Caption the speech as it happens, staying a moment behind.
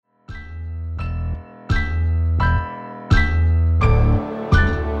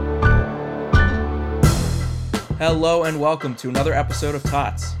Hello and welcome to another episode of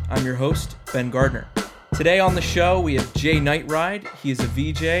Tots. I'm your host, Ben Gardner. Today on the show, we have Jay Nightride. He is a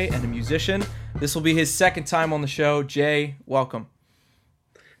VJ and a musician. This will be his second time on the show. Jay, welcome.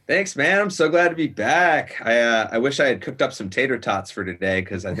 Thanks, man. I'm so glad to be back. I wish I had cooked up some tater tots for today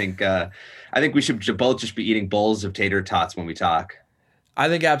because I think we should both just be eating bowls of tater tots when we talk. I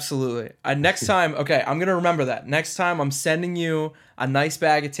think absolutely. Next time, okay, I'm going to remember that. Next time, I'm sending you a nice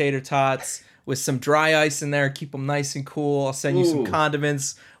bag of tater tots with some dry ice in there. Keep them nice and cool. I'll send you some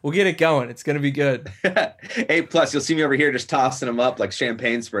condiments. We'll get it going. It's going to be good. A+, you'll see me over here just tossing them up like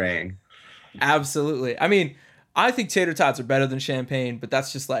champagne spraying. Absolutely. I mean, I think tater tots are better than champagne, but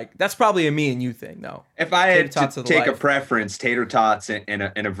that's probably a me and you thing, though. If I had to take a preference, tater tots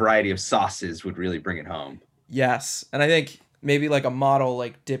and a variety of sauces would really bring it home. Yes, and I think maybe like a model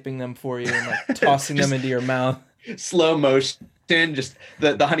like dipping them for you and like tossing them into your mouth. Slow motion, just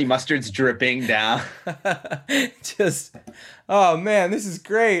the honey mustard's dripping down. Oh man, this is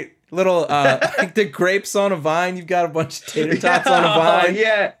great. Little like the grapes on a vine. You've got a bunch of tater tots on a vine.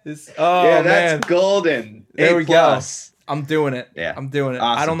 Yeah. That's man. Golden. There we go. I'm doing it. Yeah. I'm doing it.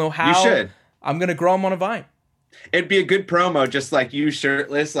 Awesome. I don't know how. You should. I'm gonna grow them on a vine. It'd be a good promo, just like you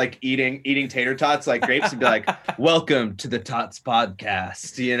shirtless, like eating tater tots like grapes, and be like, "Welcome to the Tots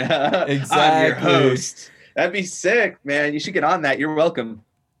Podcast." You know, exactly. I'm your host. That'd be sick, man. You should get on that. You're welcome.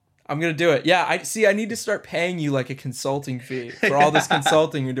 I'm going to do it. Yeah, I need to start paying you like a consulting fee for all this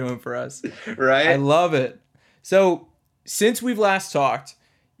consulting you're doing for us. Right? I love it. So, since we've last talked,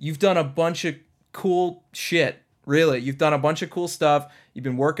 you've done a bunch of cool shit, really. You've done a bunch of cool stuff. You've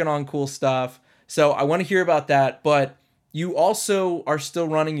been working on cool stuff. So, I want to hear about that, but you also are still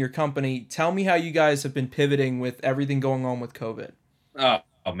running your company. Tell me how you guys have been pivoting with everything going on with COVID.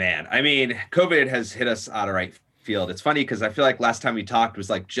 Oh man. I mean, COVID has hit us out of right field. It's funny because I feel like last time we talked was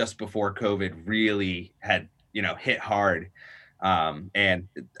like just before COVID really had, hit hard. And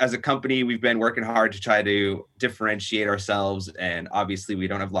as a company, we've been working hard to try to differentiate ourselves. And obviously we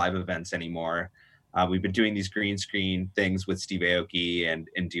don't have live events anymore. We've been doing these green screen things with Steve Aoki and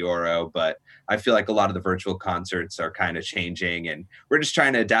Dioro, but I feel like a lot of the virtual concerts are kind of changing and we're just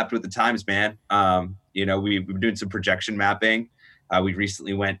trying to adapt with the times, man. We've been doing some projection mapping. We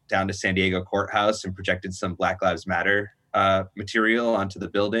recently went down to San Diego Courthouse and projected some Black Lives Matter material onto the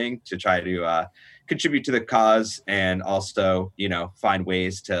building to try to contribute to the cause and also, find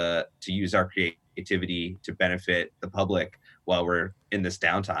ways to use our creativity to benefit the public while we're in this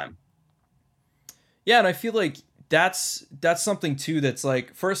downtime. Yeah, and I feel like that's something too that's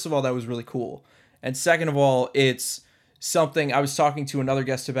like, first of all, that was really cool. And second of all, it's something I was talking to another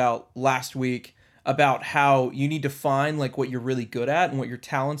guest about last week about how you need to find like what you're really good at and what your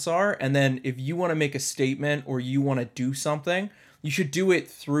talents are. And then if you want to make a statement or you want to do something, you should do it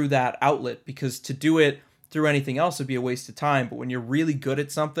through that outlet, because to do it through anything else would be a waste of time. But when you're really good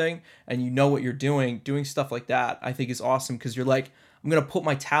at something and you know what you're doing stuff like that, I think is awesome, because you're like, I'm going to put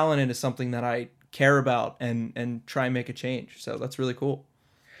my talent into something that I care about and try and make a change. So that's really cool.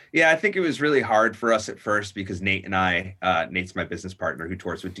 Yeah, I think it was really hard for us at first because Nate and I, Nate's my business partner who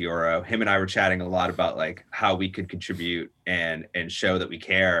tours with Dioro. Him and I were chatting a lot about like how we could contribute and show that we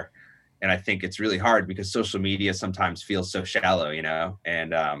care. And I think it's really hard because social media sometimes feels so shallow,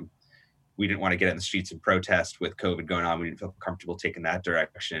 and we didn't want to get in the streets and protest with COVID going on. We didn't feel comfortable taking that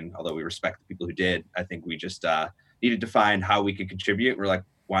direction, although we respect the people who did. I think we just needed to find how we could contribute. We're like,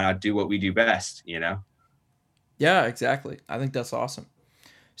 why not do what we do best, Yeah, exactly. I think that's awesome.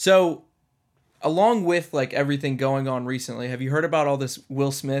 So, along with like everything going on recently, have you heard about all this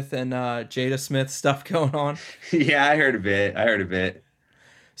Will Smith and Jada Smith stuff going on? Yeah, I heard a bit.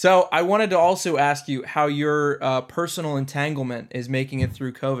 So, I wanted to also ask you how your personal entanglement is making it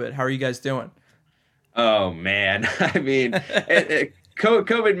through COVID. How are you guys doing? Oh, man. I mean,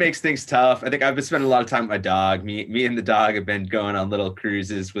 COVID makes things tough. I think I've been spending a lot of time with my dog. Me and the dog have been going on little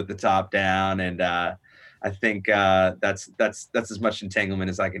cruises with the top down, and I think that's as much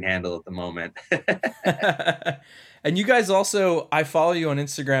entanglement as I can handle at the moment. And you guys also, I follow you on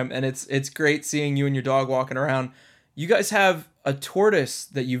Instagram, and it's great seeing you and your dog walking around. You guys have a tortoise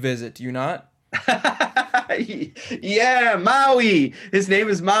that you visit, do you not? Yeah, Maui. His name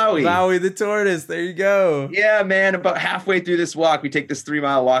is Maui. Maui the tortoise. There you go. Yeah, man. About halfway through this walk, we take this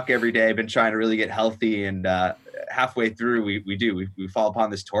 3-mile walk every day. I've been trying to really get healthy, and halfway through, we fall upon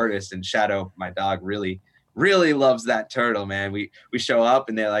this tortoise, and Shadow, my dog, really loves that turtle, man. We show up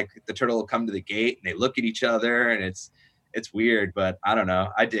and they're like, the turtle will come to the gate and they look at each other, and it's weird, but I don't know.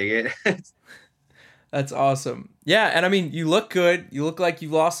 I dig it. That's awesome. Yeah, and I mean, you look good. You look like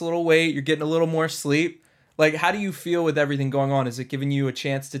you've lost a little weight. You're getting a little more sleep. Like, how do you feel with everything going on? Is it giving you a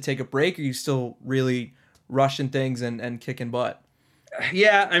chance to take a break, or are you still really rushing things and kicking butt.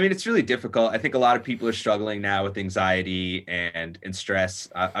 Yeah, I mean, it's really difficult. I think a lot of people are struggling now with anxiety and stress.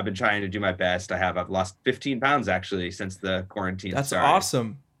 I've been trying to do my best. I've lost 15 pounds actually since the quarantine That's started.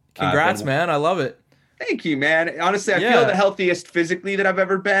 awesome. Congrats, Been man. I love it. Thank you, man. Honestly, I feel the Yeah. healthiest physically that I've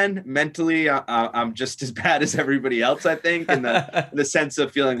ever been. Mentally, I'm just as bad as everybody else, I think, in the sense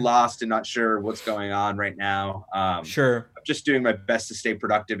of feeling lost and not sure what's going on right now. Sure. I'm just doing my best to stay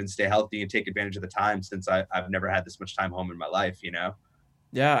productive and stay healthy and take advantage of the time since I've never had this much time home in my life, you know?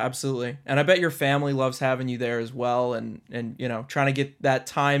 Yeah, absolutely. And I bet your family loves having you there as well, and trying to get that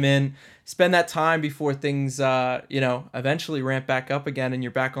time in, spend that time before things eventually ramp back up again and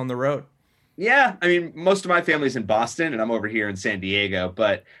you're back on the road. Yeah, I mean, most of my family's in Boston and I'm over here in San Diego,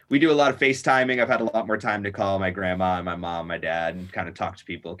 but we do a lot of FaceTiming. I've had a lot more time to call my grandma and my mom, my dad, and kind of talk to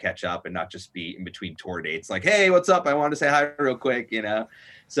people, catch up, and not just be in between tour dates like, hey, what's up? I wanted to say hi real quick, you know?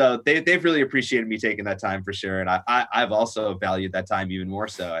 So they've really appreciated me taking that time for sure. And I've also valued that time even more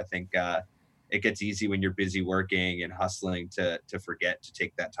so. I think it gets easy when you're busy working and hustling to forget to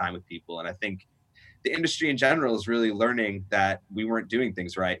take that time with people. And I think the industry in general is really learning that we weren't doing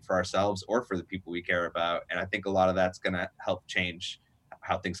things right for ourselves or for the people we care about. And I think a lot of that's going to help change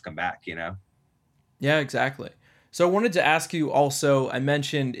how things come back, you know? Yeah, exactly. So I wanted to ask you also, I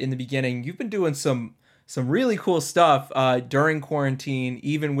mentioned in the beginning, you've been doing some really cool stuff during quarantine,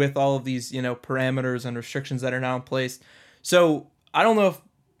 even with all of these, parameters and restrictions that are now in place. So I don't know if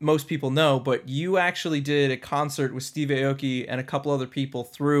most people know, but you actually did a concert with Steve Aoki and a couple other people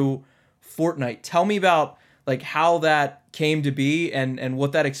through Fortnite. Tell me about like how that came to be and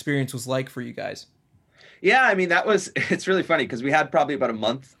what that experience was like for you guys. Yeah, I mean it's really funny because we had probably about a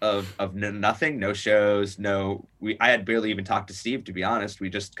month of nothing, no shows, I had barely even talked to Steve, to be honest. We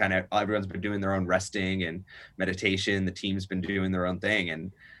just kind of, everyone's been doing their own resting and meditation. The team's been doing their own thing.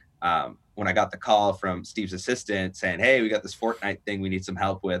 And when I got the call from Steve's assistant saying, hey, we got this Fortnite thing we need some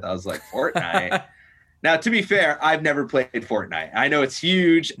help with, I was like, Fortnite? Now, to be fair, I've never played Fortnite. I know it's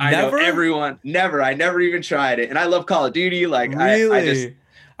huge. I know Never? everyone. Never. I never even tried it. And I love Call of Duty. Like I just Really?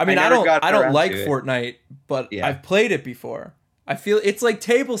 I I mean, never got I don't around like to it. Fortnite, but Yeah. I've played it before. I feel it's like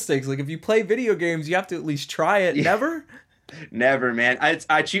table stakes. Like if you play video games, you have to at least try it. Yeah. Never? Never, man.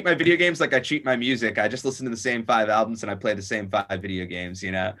 I treat my video games like I treat my music. I just listen to the same 5 albums and I play the same 5 video games,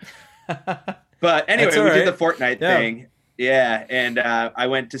 you know? But That's anyway, all we did the right. Fortnite Yeah. thing. Yeah, and I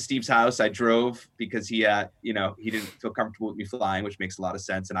went to Steve's house. I drove because he didn't feel comfortable with me flying, which makes a lot of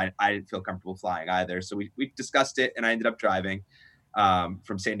sense, and I didn't feel comfortable flying either. So we discussed it, and I ended up driving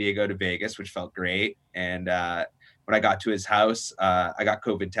from San Diego to Vegas, which felt great. And when I got to his house, I got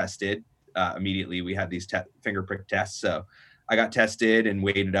COVID tested immediately. We had these finger prick tests, so I got tested and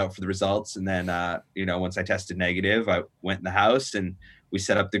waited out for the results. And then once I tested negative, I went in the house and we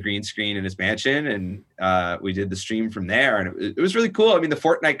set up the green screen in his mansion and we did the stream from there. And it was really cool. I mean, the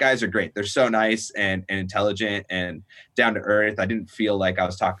Fortnite guys are great. They're so nice and intelligent and down to earth. I didn't feel like I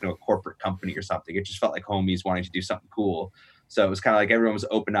was talking to a corporate company or something. It just felt like homies wanting to do something cool. So it was kind of like everyone was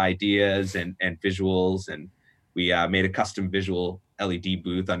open to ideas and visuals. And we made a custom visual LED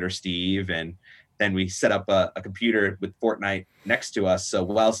booth under Steve. And then we set up a computer with Fortnite next to us. So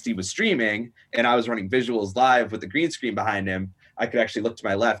while Steve was streaming and I was running visuals live with the green screen behind him, I could actually look to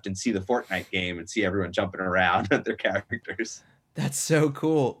my left and see the Fortnite game and see everyone jumping around at their characters. That's so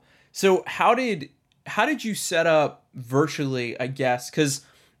cool. So how did you set up virtually, I guess? Because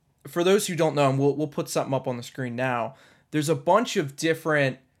for those who don't know, and we'll put something up on the screen now, there's a bunch of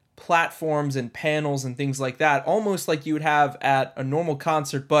different platforms and panels and things like that, almost like you would have at a normal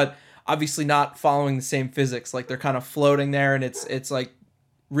concert, but obviously not following the same physics. Like they're kind of floating there, and it's like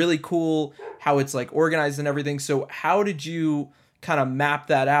really cool how it's like organized and everything. So how did you kind of map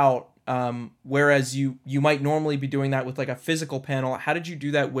that out? Whereas you might normally be doing that with like a physical panel. How did you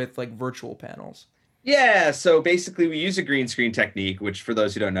do that with like virtual panels? Yeah, so basically we use a green screen technique, which for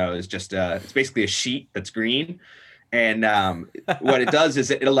those who don't know is just it's basically a sheet that's green. And what it does is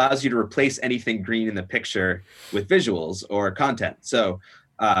it allows you to replace anything green in the picture with visuals or content. So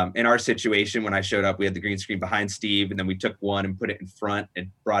in our situation, when I showed up, we had the green screen behind Steve, and then we took one and put it in front and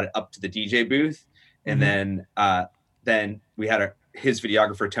brought it up to the DJ booth. And Hmm. then we had his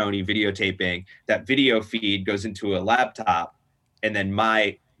videographer, Tony, videotaping. That video feed goes into a laptop, and then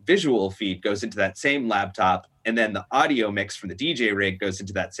my visual feed goes into that same laptop. And then the audio mix from the DJ rig goes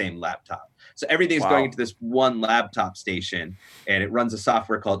into that same laptop. So everything's going Wow. into this one laptop station, and it runs a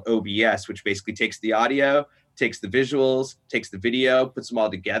software called OBS, which basically takes the audio, takes the visuals, takes the video, puts them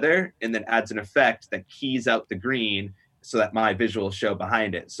all together, and then adds an effect that keys out the green so that my visuals show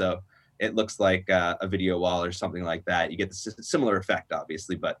behind it. So it looks like a video wall or something like that. You get the similar effect,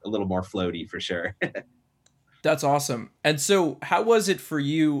 obviously, but a little more floaty for sure. That's awesome. And so, how was it for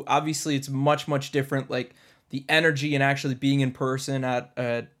you? Obviously, it's much, much different. Like the energy and actually being in person at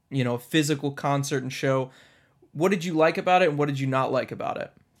a physical concert and show. What did you like about it, and what did you not like about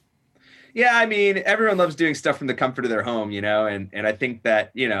it? Yeah, I mean, everyone loves doing stuff from the comfort of their home, and I think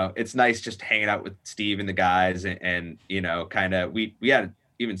that, it's nice just hanging out with Steve and the guys and kind of we hadn't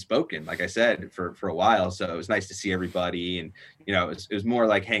even spoken, like I said, for a while. So it was nice to see everybody and it was more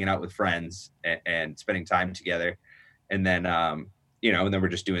like hanging out with friends and spending time together. And then and then we're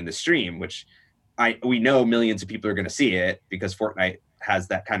just doing the stream, which we know millions of people are going to see it because Fortnite has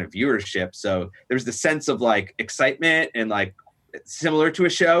that kind of viewership. So there's the sense of like excitement and like similar to a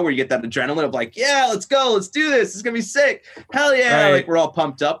show where you get that adrenaline of like, yeah, let's go, let's do this. It's gonna be sick. Hell yeah. Right. Like we're all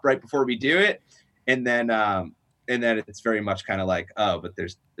pumped up right before we do it. And then it's very much kind of like, oh, but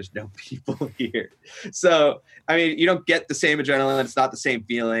there's no people here. So I mean, you don't get the same adrenaline. It's not the same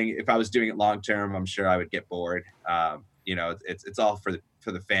feeling. If I was doing it long term, I'm sure I would get bored. It's all for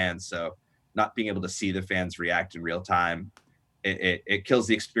the fans. So not being able to see the fans react in real time, it kills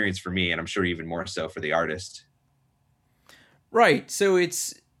the experience for me, and I'm sure even more so for the artist. Right. So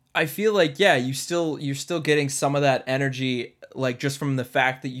I feel like yeah, you're still getting some of that energy like just from the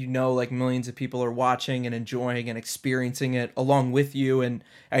fact that like millions of people are watching and enjoying and experiencing it along with you and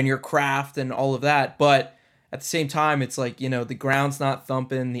your craft and all of that. But at the same time it's like, the ground's not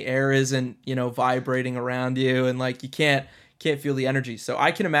thumping, the air isn't, vibrating around you, and like you can't feel the energy. So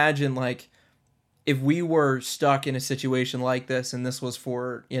I can imagine like if we were stuck in a situation like this and this was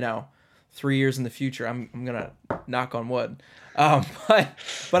for 3 years in the future, I'm gonna knock on wood,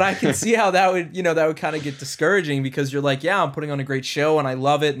 but I can see how that would that would kind of get discouraging because you're like, yeah, I'm putting on a great show and I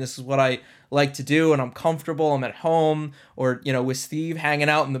love it and this is what I like to do and I'm comfortable, I'm at home or with Steve hanging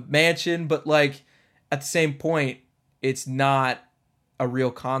out in the mansion, but like at the same point it's not a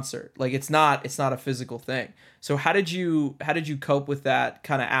real concert. Like it's not a physical thing. So how did you cope with that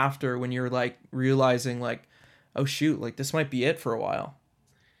kind of after when you're like realizing like, oh shoot, like this might be it for a while?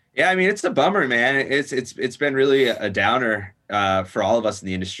 Yeah, I mean it's a bummer, man. It's been really a downer for all of us in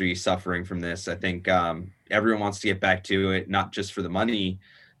the industry suffering from this. I think everyone wants to get back to it, not just for the money,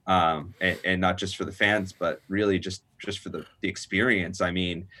 and not just for the fans, but really just for the experience. I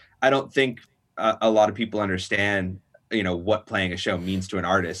mean, I don't think a lot of people understand, what playing a show means to an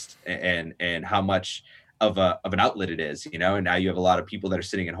artist and how much of an outlet it is, and now you have a lot of people that are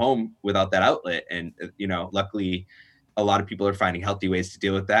sitting at home without that outlet. And, luckily a lot of people are finding healthy ways to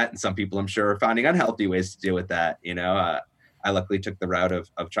deal with that. And some people I'm sure are finding unhealthy ways to deal with that. I luckily took the route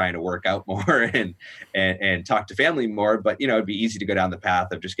of trying to work out more and talk to family more, but, it'd be easy to go down the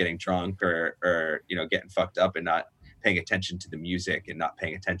path of just getting drunk or getting fucked up and not paying attention to the music and not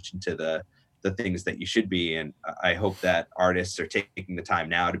paying attention to the things that you should be. And I hope that artists are taking the time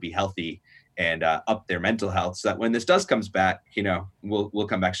now to be healthy and up their mental health so that when this does comes back, we'll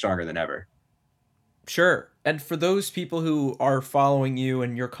come back stronger than ever. Sure. And for those people who are following you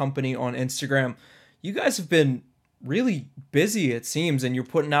and your company on Instagram, you guys have been really busy, it seems, and you're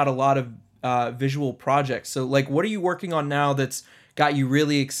putting out a lot of visual projects. So, like, what are you working on now that's got you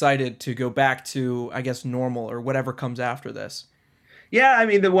really excited to go back to, I guess, normal or whatever comes after this? Yeah, I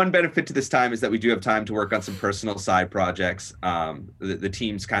mean, the one benefit to this time is that we do have time to work on some personal side projects. The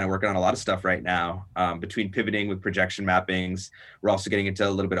team's kind of working on a lot of stuff right now, between pivoting with projection mappings. We're also getting into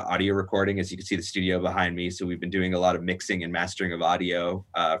a little bit of audio recording, as you can see the studio behind me. So we've been doing a lot of mixing and mastering of audio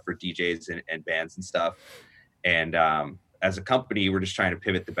for DJs and bands and stuff. And as a company, we're just trying to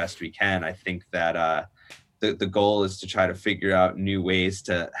pivot the best we can. I think that the goal is to try to figure out new ways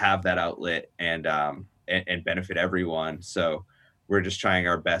to have that outlet and benefit everyone. So we're just trying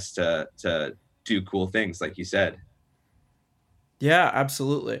our best to do cool things, like you said. Yeah,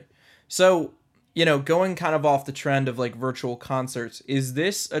 absolutely. So, going kind of off the trend of like virtual concerts, is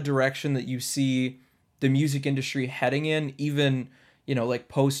this a direction that you see the music industry heading in, even, like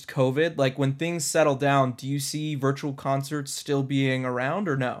post COVID? Like when things settle down, do you see virtual concerts still being around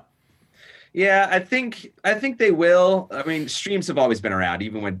or no? Yeah, I think they will. I mean, streams have always been around,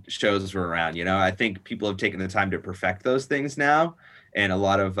 even when shows were around. I think people have taken the time to perfect those things now, and a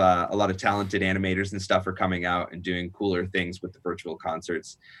lot of talented animators and stuff are coming out and doing cooler things with the virtual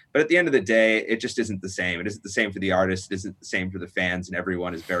concerts. But at the end of the day, it just isn't the same. It isn't the same for the artist. It isn't the same for the fans, and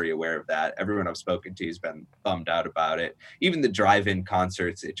everyone is very aware of that. Everyone I've spoken to has been bummed out about it. Even the drive-in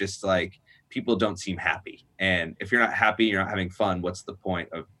concerts, it just like people don't seem happy. And if you're not happy, you're not having fun, what's the point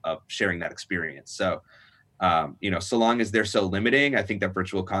of sharing that experience? So, so long as they're so limiting, I think that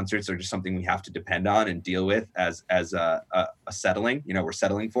virtual concerts are just something we have to depend on and deal with as a settling. We're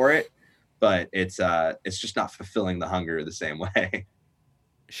settling for it, but it's just not fulfilling the hunger the same way.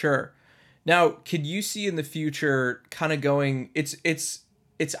 Sure. Now, could you see in the future kind of going? It's.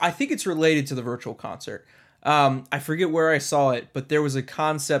 I think it's related to the virtual concert. I forget where I saw it, but there was a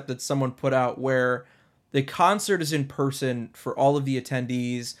concept that someone put out where the concert is in person for all of the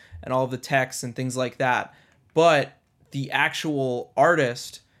attendees and all of the texts and things like that, but the actual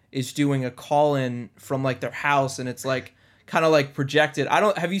artist is doing a call in from like their house, and it's like kind of like projected. I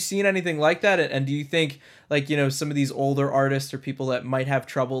don't have you seen anything like that? And do you think like, some of these older artists or people that might have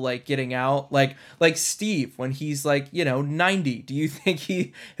trouble like getting out, like Steve when he's like, 90, do you think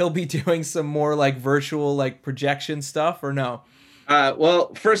he'll be doing some more like virtual like projection stuff or no?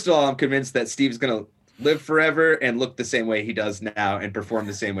 Well, first of all, I'm convinced that Steve's gonna live forever and look the same way he does now and perform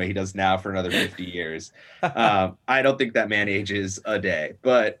the same way he does now for another 50 years. I don't think that man ages a day.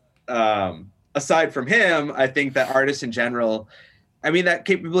 But aside from him, I think that artists in general, I mean, that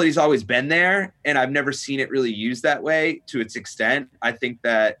capability's always been there, and I've never seen it really used that way to its extent. I think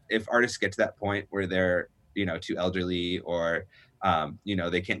that if artists get to that point where they're, too elderly or,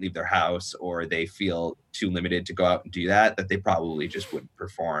 they can't leave their house or they feel too limited to go out and do that, that they probably just wouldn't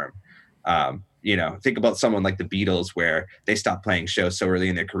perform. Think about someone like the Beatles where they stopped playing shows so early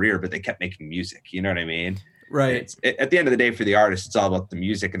in their career, but they kept making music. You know what I mean? Right. At the end of the day, for the artist, it's all about the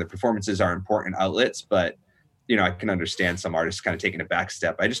music, and the performances are important outlets. But I can understand some artists kind of taking a back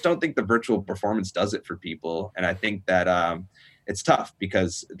step. I just don't think the virtual performance does it for people, and I think that it's tough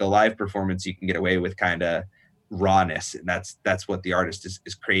because the live performance you can get away with kind of rawness, and that's what the artist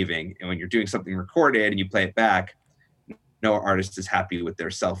is craving. And when you're doing something recorded and you play it back, no artist is happy with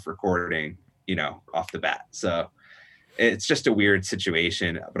their self-recording, off the bat. So it's just a weird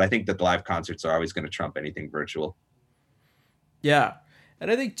situation, but I think that the live concerts are always going to trump anything virtual. Yeah. And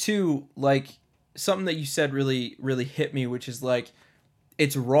I think too, like something that you said really, really hit me, which is like,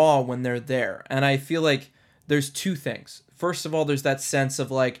 it's raw when they're there. And I feel like there's two things. First of all, there's that sense of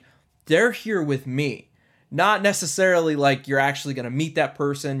like, they're here with me. Not necessarily like you're actually going to meet that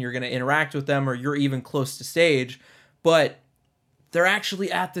person, you're going to interact with them, or you're even close to stage, but they're actually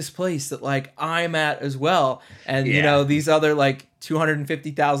at this place that like I'm at as well. And these other like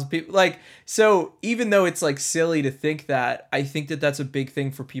 250,000 people, like, so even though it's like silly to think that, I think that that's a big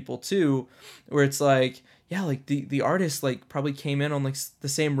thing for people too, where it's like, yeah, like the artist like probably came in on like the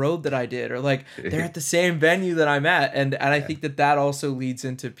same road that I did, or like they're at the same venue that I'm at. And I think that also leads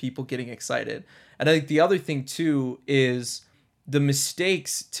into people getting excited. And I think the other thing too is the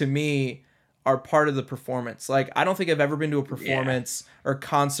mistakes to me are part of the performance. Like, I don't think I've ever been to a performance or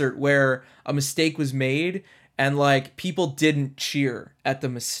concert where a mistake was made and like people didn't cheer at the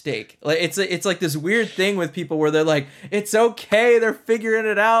mistake. Like it's like this weird thing with people where they're like, it's okay, they're figuring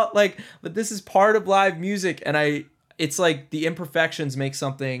it out. Like, but this is part of live music, and it's like the imperfections make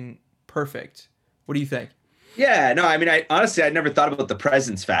something perfect. What do you think? Yeah, no, I mean, I honestly, I never thought about the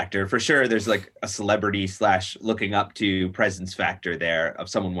presence factor. For sure, there's like a celebrity / looking up to presence factor there of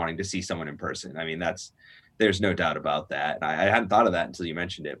someone wanting to see someone in person. I mean, there's no doubt about that. And I hadn't thought of that until you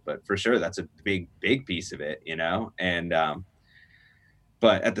mentioned it, but for sure, that's a big, big piece of it, And,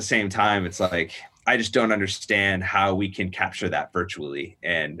 but at the same time, it's like, I just don't understand how we can capture that virtually.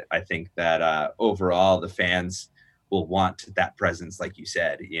 And I think that overall, the fans will want that presence, like you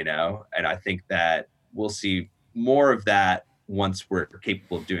said, and I think that we'll see more of that once we're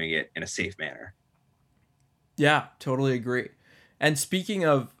capable of doing it in a safe manner. Yeah, totally agree. And speaking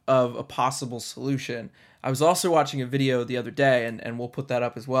of a possible solution, I was also watching a video the other day, and we'll put that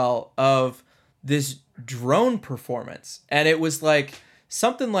up as well, of this drone performance. And it was like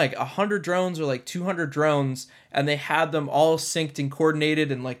something like 100 drones or like 200 drones, and they had them all synced and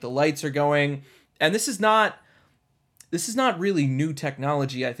coordinated, and like the lights are going. And this is not really new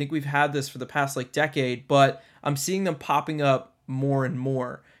technology. I think we've had this for the past like decade, but I'm seeing them popping up more and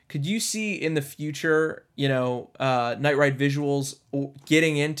more. Could you see in the future, Night Ride Visuals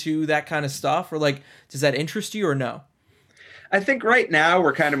getting into that kind of stuff, or like, does that interest you or no? I think right now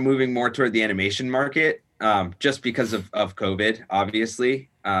we're kind of moving more toward the animation market, just because of COVID, obviously.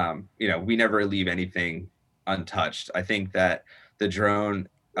 We never leave anything untouched. I think that the drone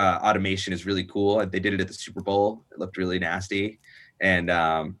automation is really cool. They did it at the Super Bowl. It looked really nasty. And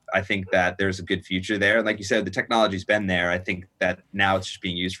I think that there's a good future there. And like you said, the technology's been there. I think that now it's just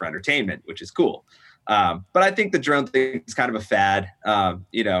being used for entertainment, which is cool. But I think the drone thing is kind of a fad.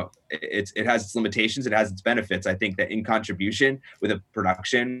 It has its limitations. It has its benefits. I think that in contribution with a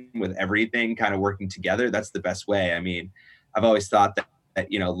production, with everything kind of working together, that's the best way. I mean, I've always thought that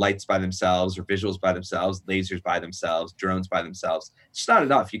lights by themselves or visuals by themselves, lasers by themselves, drones by themselves, it's not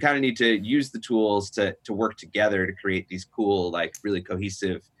enough. You kind of need to use the tools to work together to create these cool, like really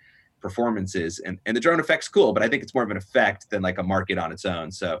cohesive performances, and the drone effect's cool, but I think it's more of an effect than like a market on its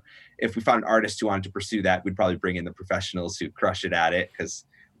own. So if we found an artist who wanted to pursue that, we'd probably bring in the professionals who crush it at it, because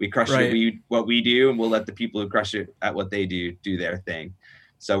we crush it Right. what we do, and we'll let the people who crush it at what they do their thing.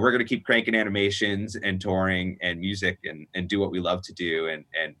 So we're going to keep cranking animations and touring and music, and do what we love to do. And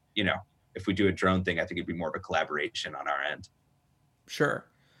if we do a drone thing, I think it'd be more of a collaboration on our end. Sure.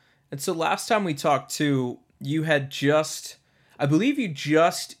 And so last time we talked too, you had just, I believe you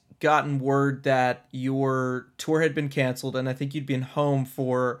just gotten word that your tour had been canceled, and I think you'd been home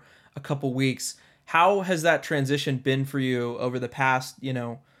for a couple weeks. How has that transition been for you over the past,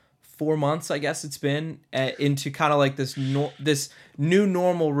 4 months, I guess it's been, into kind of like this new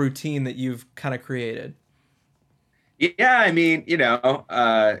normal routine that you've kind of created? Yeah, I mean,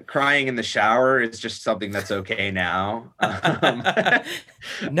 crying in the shower is just something that's okay now. No I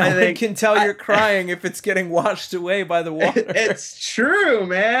one think can tell you're crying if it's getting washed away by the water. it's true,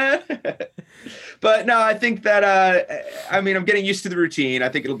 man. But no, I think that I'm getting used to the routine. I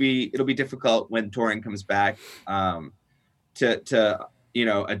think it'll be difficult when touring comes back, to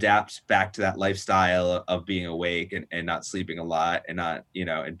adapt back to that lifestyle of being awake and not sleeping a lot, and not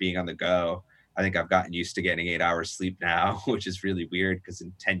and being on the go. I think I've gotten used to getting 8 hours sleep now, which is really weird, because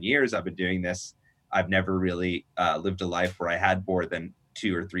in 10 years I've been doing this, I've never really lived a life where I had more than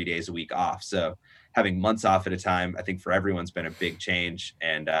 2 or 3 days a week off. So having months off at a time, I think for everyone's been a big change.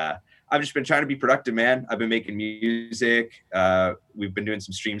 And I've just been trying to be productive, man. I've been making music. We've been doing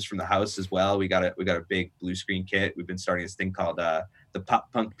some streams from the house as well. We got a big blue screen kit. We've been starting this thing called the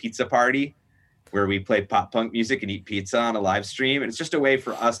Pop Punk Pizza Party, where we play pop punk music and eat pizza on a live stream. And it's just a way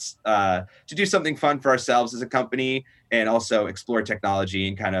for us to do something fun for ourselves as a company, and also explore technology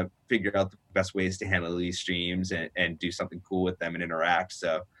and kind of figure out the best ways to handle these streams, and do something cool with them and interact.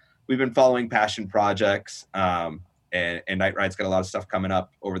 So we've been following passion projects, and Night Ride's got a lot of stuff coming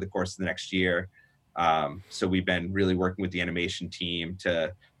up over the course of the next year. So we've been really working with the animation team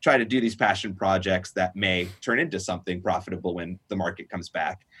to try to do these passion projects that may turn into something profitable when the market comes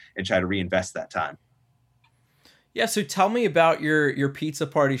back, and try to reinvest that time. Yeah, so tell me about your pizza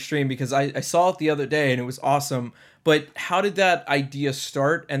party stream, because I saw it the other day and it was awesome. But how did that idea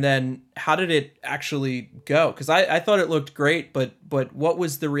start, and then how did it actually go? Because I thought it looked great, but what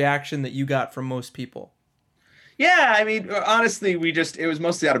was the reaction that you got from most people? Yeah, I mean, honestly, it was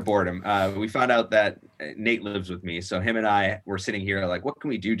mostly out of boredom. We found out that Nate lives with me. So him and I were sitting here like, what can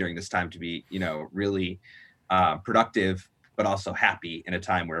we do during this time to be, really productive, but also happy in a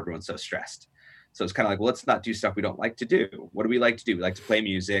time where everyone's so stressed. So it's kind of like, well, let's not do stuff we don't like to do. What do we like to do? We like to play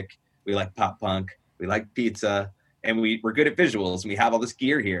music. We like pop punk. We like pizza. And we're good at visuals, and we have all this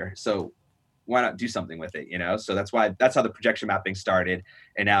gear here. So why not do something with it, So that's how the projection mapping started.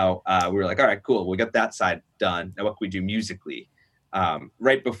 And now we were like, all right, cool. We got that side done. Now what can we do musically?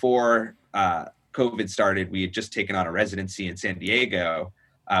 Right before COVID started, we had just taken on a residency in San Diego,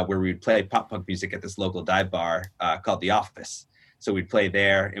 where we would play pop punk music at this local dive bar called The Office. So we'd play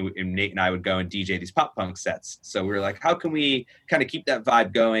there, and Nate and I would go and DJ these pop punk sets. So we were like, how can we kind of keep that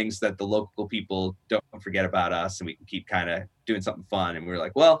vibe going so that the local people don't forget about us, and we can keep kind of doing something fun? And we were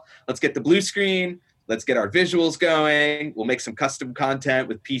like, well, let's get the blue screen. Let's get our visuals going. We'll make some custom content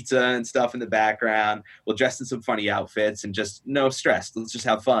with pizza and stuff in the background. We'll dress in some funny outfits, and just no stress. Let's just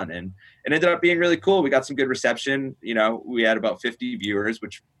have fun. And it ended up being really cool. We got some good reception. We had about 50 viewers,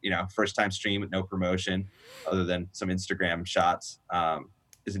 which, first time stream with no promotion other than some Instagram shots,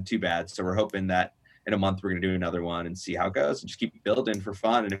 isn't too bad. So we're hoping that in a month we're going to do another one and see how it goes, and just keep building for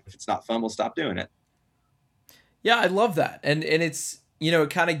fun. And if it's not fun, we'll stop doing it. Yeah, I love that. And it's, it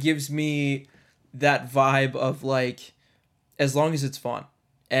kind of gives me that vibe of like, as long as it's fun.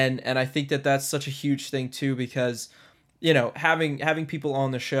 And I think that that's such a huge thing too, because having people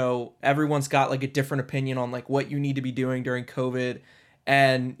on the show, everyone's got like a different opinion on like what you need to be doing during COVID.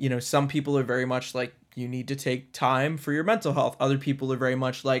 And some people are very much like, you need to take time for your mental health. Other people are very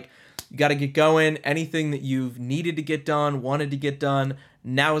much like, you got to get going. Anything that you've needed to get done, wanted to get done,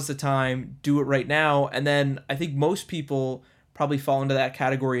 now is the time. Do it right now. And then I think most people probably fall into that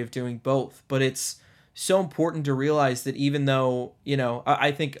category of doing both. But it's so important to realize that even though,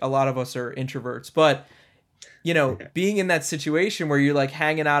 I think a lot of us are introverts, but, being in that situation where you're like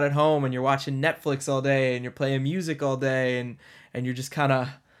hanging out at home and you're watching Netflix all day and you're playing music all day, and you're just kind of,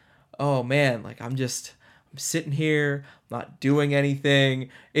 oh man, like I'm sitting here, I'm not doing anything.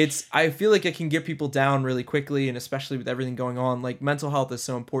 I feel like it can get people down really quickly, and especially with everything going on, like mental health is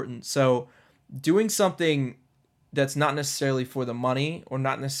so important. So doing something that's not necessarily for the money, or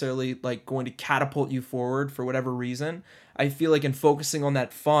not necessarily like going to catapult you forward for whatever reason, I feel like in focusing on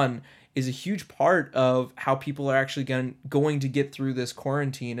that fun, is a huge part of how people are actually going to get through this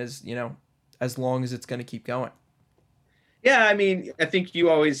quarantine, as long as it's going to keep going. Yeah, I mean, I think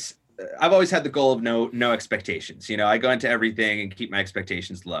I've always had the goal of no expectations. I go into everything and keep my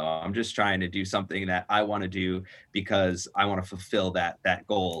expectations low. I'm just trying to do something that I want to do because I want to fulfill that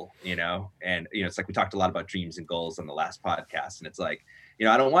goal. And it's like we talked a lot about dreams and goals on the last podcast, and it's like,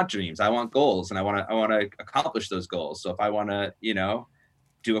 I don't want dreams, I want goals, and I want to accomplish those goals. So if I want to,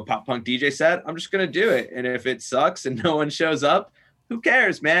 do a pop punk DJ set, I'm just gonna do it. And if it sucks and no one shows up, who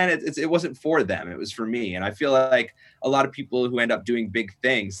cares, man? It wasn't for them. It was for me. And I feel like a lot of people who end up doing big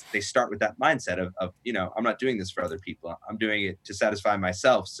things, they start with that mindset of I'm not doing this for other people. I'm doing it to satisfy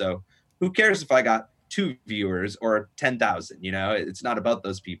myself. So who cares if I got 2 viewers or 10,000? It's not about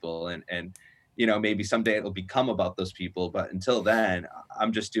those people. And maybe someday it'll become about those people. But until then,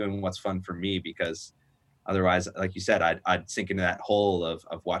 I'm just doing what's fun for me, because otherwise, like you said, I'd sink into that hole of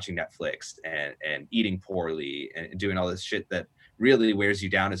watching Netflix and eating poorly and doing all this shit that really wears you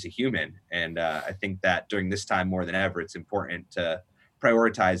down as a human. And I think that during this time more than ever, it's important to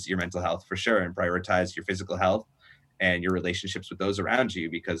prioritize your mental health for sure, and prioritize your physical health and your relationships with those around you,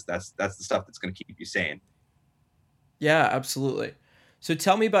 because that's the stuff that's going to keep you sane. Yeah, absolutely. So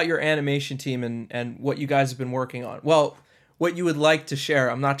tell me about your animation team and what you guys have been working on. Well, what you would like to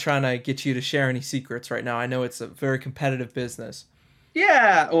share. I'm not trying to get you to share any secrets right now. I know it's a very competitive business.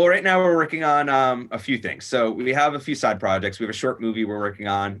 Yeah, well, right now we're working on a few things. So we have a few side projects. We have a short movie we're working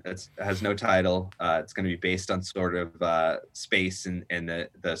on. It has no title. It's going to be based on sort of space and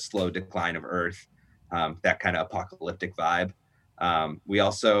the slow decline of Earth, that kind of apocalyptic vibe. We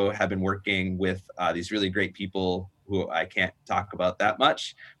also have been working with these really great people who I can't talk about that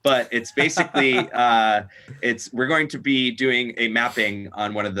much, but it's basically we're going to be doing a mapping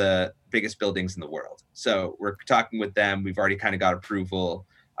on one of the biggest buildings in the world. So we're talking with them. We've already kind of got approval.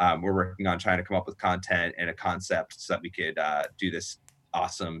 We're working on trying to come up with content and a concept so that we could do this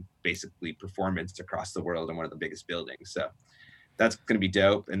awesome, basically, performance across the world in one of the biggest buildings. So that's going to be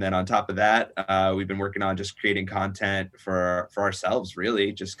dope. And then on top of that, we've been working on just creating content for ourselves,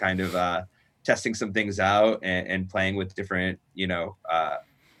 really, just kind of testing some things out and playing with different,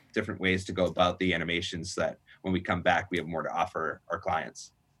 different ways to go about the animations, so that when we come back, we have more to offer our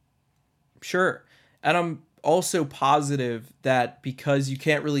clients. Sure. And I'm also positive that because you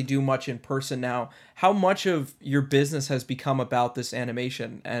can't really do much in person now, how much of your business has become about this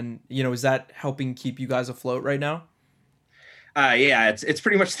animation? And, is that helping keep you guys afloat right now? Yeah, it's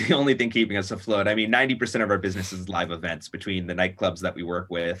pretty much the only thing keeping us afloat. I mean, 90% of our business is live events, between the nightclubs that we work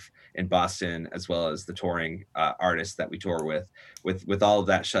with in Boston, as well as the touring artists that we tour with. With all of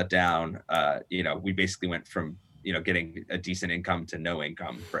that shut down, we basically went from getting a decent income to no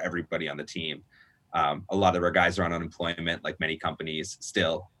income for everybody on the team. A lot of our guys are on unemployment, like many companies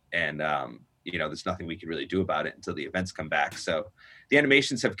still, and there's nothing we can really do about it until the events come back. So the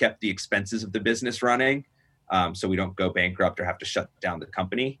animations have kept the expenses of the business running. So we don't go bankrupt or have to shut down the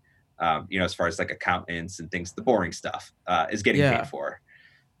company. As far as like accountants and things, the boring stuff is getting Yeah. paid for.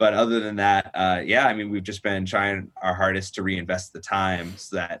 But other than that, yeah, I mean, we've just been trying our hardest to reinvest the time,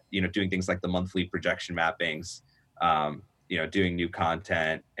 so that, doing things like the monthly projection mappings, doing new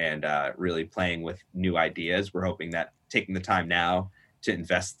content, and really playing with new ideas. We're hoping that taking the time now to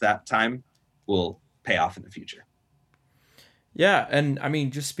invest that time will pay off in the future. Yeah, and I mean,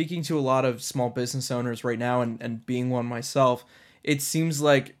 just speaking to a lot of small business owners right now, and being one myself, it seems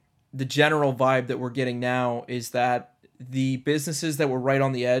like the general vibe that we're getting now is that the businesses that were right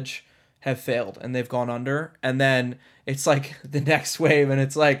on the edge have failed and they've gone under. And then it's like the next wave, and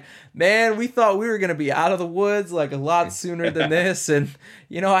it's like, man, we thought we were going to be out of the woods like a lot sooner than this. And,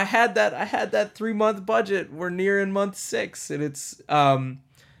 I had that 3-month budget. We're nearing month 6, and it's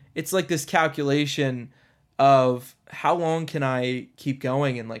like this calculation of how long can I keep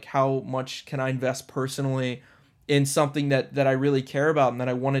going, and like how much can I invest personally in something that I really care about and that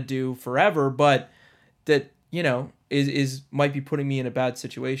I want to do forever, but that is might be putting me in a bad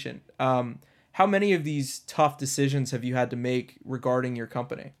situation. How many of these tough decisions have you had to make regarding your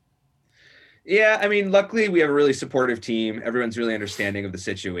company? Yeah, I mean, luckily we have a really supportive team. Everyone's really understanding of the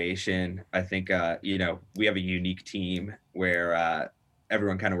situation. I think, we have a unique team where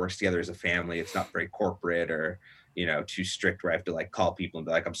everyone kind of works together as a family. It's not very corporate or, too strict where I have to like call people and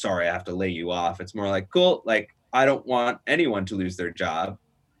be like, I'm sorry, I have to lay you off. It's more like, cool, like I don't want anyone to lose their job,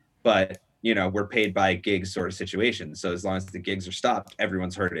 but, we're paid by gigs sort of situation. So as long as the gigs are stopped,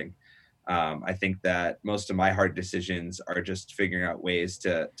 everyone's hurting. I think that most of my hard decisions are just figuring out ways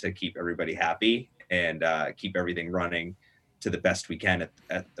to keep everybody happy and keep everything running to the best we can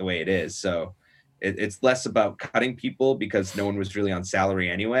at the way it is. So it's less about cutting people because no one was really on salary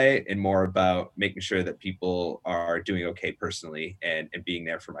anyway, and more about making sure that people are doing okay personally and being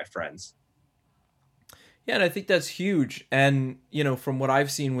there for my friends. Yeah, and I think that's huge. And, from what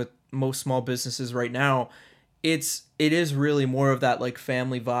I've seen with most small businesses right now, it is really more of that like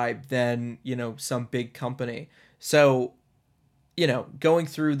family vibe than, some big company. So, going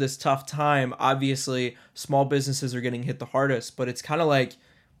through this tough time, obviously small businesses are getting hit the hardest, but it's kind of like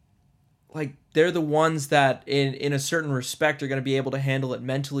they're the ones that in a certain respect are going to be able to handle it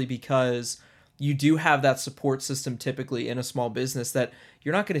mentally, because you do have that support system typically in a small business that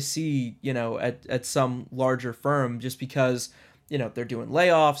you're not going to see, at some larger firm, just because they're doing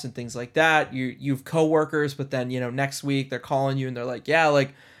layoffs and things like that. You've coworkers, but then next week they're calling you and they're like, yeah,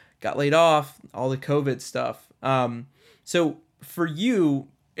 like got laid off, all the COVID stuff. So for you,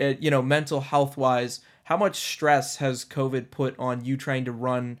 mental health wise, how much stress has COVID put on you trying to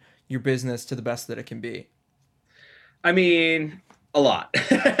run your business to the best that it can be? I mean, a lot.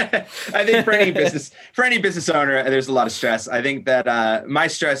 I think for any business owner, there's a lot of stress. I think that my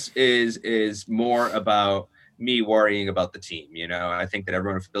stress is more about me worrying about the team. I think that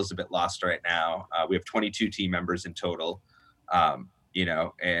everyone feels a bit lost right now. We have 22 team members in total,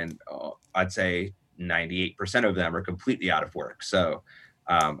 and I'd say 98% of them are completely out of work. So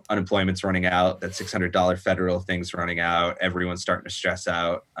unemployment's running out. That $600 federal thing's running out. Everyone's starting to stress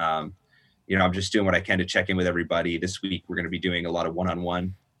out. I'm just doing what I can to check in with everybody. This week, we're going to be doing a lot of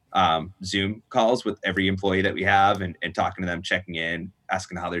one-on-one Zoom calls with every employee that we have, and talking to them, checking in,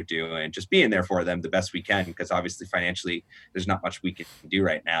 asking how they're doing, just being there for them the best we can, because obviously financially, there's not much we can do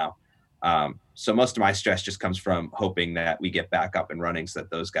right now. So most of my stress just comes from hoping that we get back up and running so that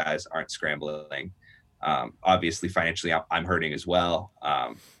those guys aren't scrambling. Obviously, financially, I'm hurting as well.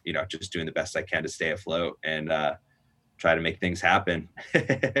 Just doing the best I can to stay afloat and try to make things happen.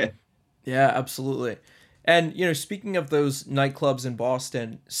 Yeah, absolutely. And speaking of those nightclubs in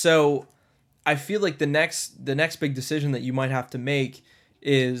Boston, so I feel like the next big decision that you might have to make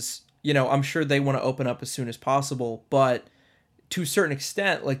is, I'm sure they want to open up as soon as possible, but to a certain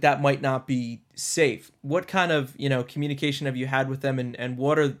extent, like that might not be safe. What kind of, communication have you had with them, and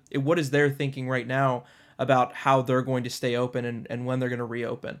what is their thinking right now about how they're going to stay open, and when they're going to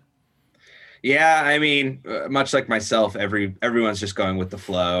reopen? Yeah, I mean, much like myself, everyone's just going with the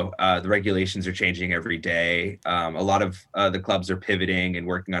flow. The regulations are changing every day. A lot of the clubs are pivoting and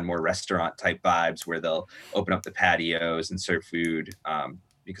working on more restaurant type vibes, where they'll open up the patios and serve food.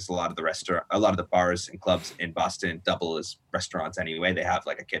 Because a lot of the bars and clubs in Boston double as restaurants anyway. They have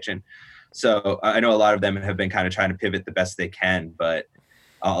like a kitchen. So I know a lot of them have been kind of trying to pivot the best they can, but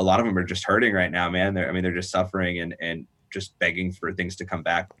a lot of them are just hurting right now, man. They're just suffering and just begging for things to come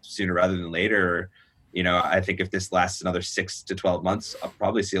back sooner rather than later. I think if this lasts another 6 to 12 months, I'll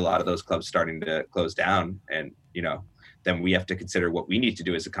probably see a lot of those clubs starting to close down. And, then we have to consider what we need to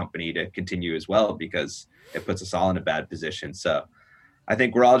do as a company to continue as well, because it puts us all in a bad position. So I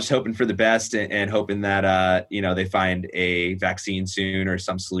think we're all just hoping for the best and hoping that, they find a vaccine soon or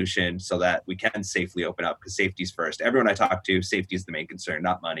some solution so that we can safely open up, because safety's first. Everyone I talk to, safety is the main concern,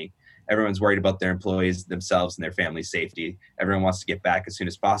 not money. Everyone's worried about their employees, themselves, and their family's safety. Everyone wants to get back as soon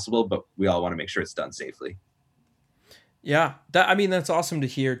as possible, but we all want to make sure it's done safely. Yeah, that's awesome to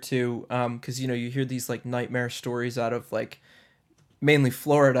hear too. Because you hear these like nightmare stories out of like mainly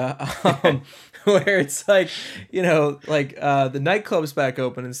Florida, where it's like, the nightclubs back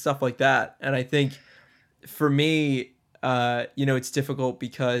open and stuff like that. And I think for me, it's difficult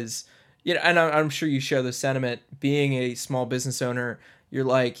because, and I'm sure you share the sentiment, being a small business owner, you're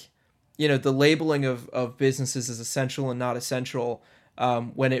like, the labeling of businesses as essential and not essential,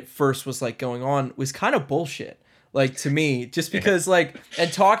 when it first was like going on, was kind of bullshit. Like to me, just because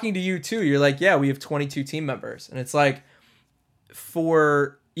and talking to you too, you're like, yeah, we have 22 team members. And it's like,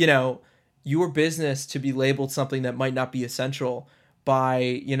 for your business to be labeled something that might not be essential by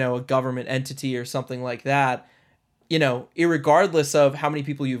a government entity or something like that, irregardless of how many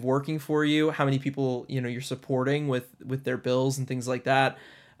people you've working for you, how many people you're supporting with their bills and things like that,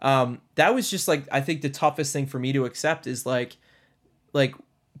 that was just like, I think the toughest thing for me to accept is like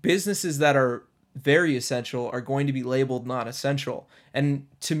businesses that are very essential are going to be labeled not essential. And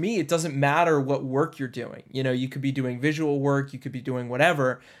to me, it doesn't matter what work you're doing. You could be doing visual work, you could be doing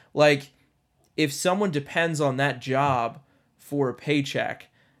whatever. Like, if someone depends on that job for a paycheck,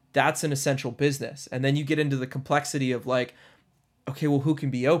 that's an essential business. And then you get into the complexity of like, okay, well, who can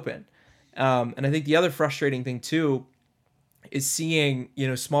be open? And I think the other frustrating thing too is seeing,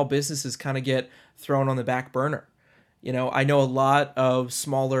 small businesses kind of get thrown on the back burner. I know a lot of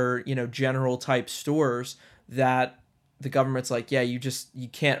smaller, general type stores that the government's like, yeah, you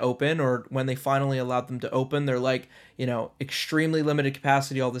can't open, or when they finally allowed them to open, they're like, extremely limited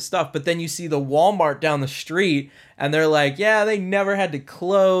capacity, all this stuff. But then you see the Walmart down the street and they're like, yeah, they never had to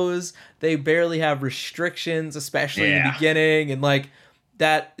close. They barely have restrictions, especially in the beginning. And like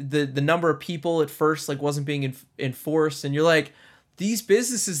that, the number of people at first like wasn't being enforced. And you're like, these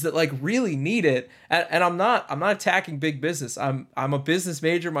businesses that like really need it. And I'm not attacking big business. I'm a business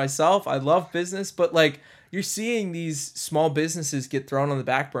major myself. I love business, but like, you're seeing these small businesses get thrown on the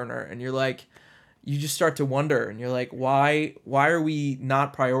back burner, and you're like, you just start to wonder, and you're like, why are we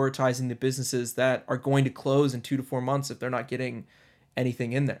not prioritizing the businesses that are going to close in 2 to 4 months if they're not getting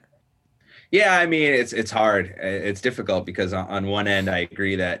anything in there? Yeah, I mean, it's hard. It's difficult because on one end, I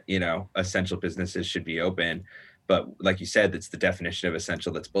agree that, essential businesses should be open. But like you said, that's the definition of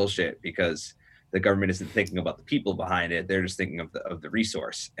essential. That's bullshit, because the government isn't thinking about the people behind it. They're just thinking of the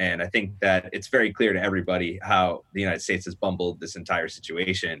resource. And I think that it's very clear to everybody how the United States has bumbled this entire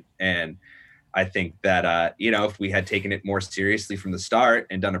situation. And I think that, if we had taken it more seriously from the start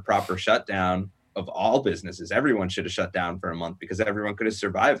and done a proper shutdown of all businesses, everyone should have shut down for a month, because everyone could have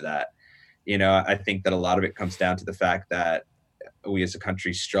survived that. I think that a lot of it comes down to the fact that we as a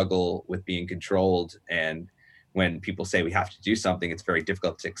country struggle with being controlled, and when people say we have to do something, it's very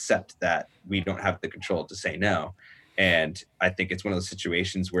difficult to accept that we don't have the control to say no. And I think it's one of those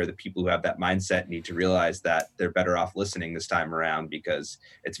situations where the people who have that mindset need to realize that they're better off listening this time around, because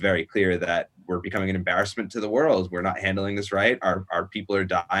it's very clear that we're becoming an embarrassment to the world. We're not handling this right. Our people are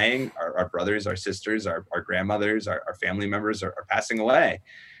dying. Our brothers, our sisters, our grandmothers, our family members are passing away.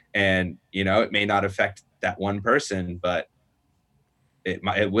 And, it may not affect that one person, but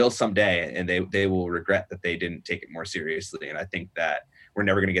it will someday, and they will regret that they didn't take it more seriously. And I think that we're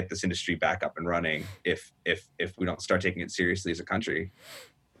never going to get this industry back up and running if we don't start taking it seriously as a country.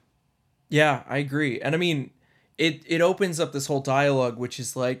 Yeah, I agree. And I mean, it opens up this whole dialogue, which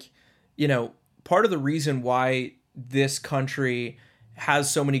is like, part of the reason why this country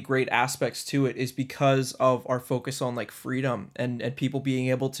has so many great aspects to it is because of our focus on like freedom and people being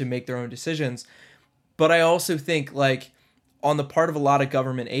able to make their own decisions. But I also think like, on the part of a lot of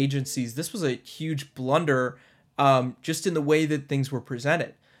government agencies, this was a huge blunder, just in the way that things were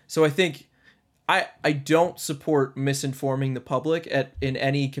presented. So I think I don't support misinforming the public in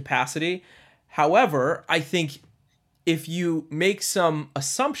any capacity. However, I think if you make some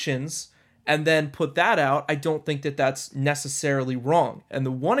assumptions and then put that out, I don't think that that's necessarily wrong. And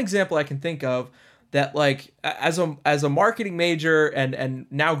the one example I can think of that, like, as a marketing major and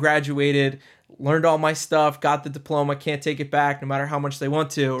now graduated, learned all my stuff, got the diploma, can't take it back no matter how much they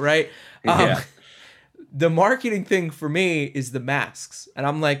want to, right? Yeah. The marketing thing for me is the masks. And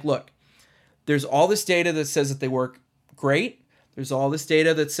I'm like, look, there's all this data that says that they work great. There's all this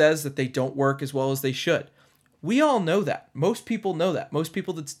data that says that they don't work as well as they should. We all know that. Most people know that. Most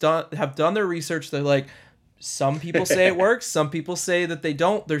people have done their research. They're like, some people say it works. Some people say that they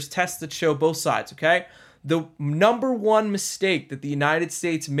don't. There's tests that show both sides, okay? The number one mistake that the United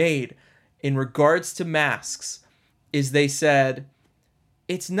States made in regards to masks is they said,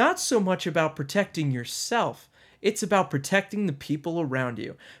 it's not so much about protecting yourself. It's about protecting the people around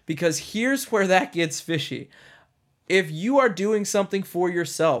you. Because here's where that gets fishy. If you are doing something for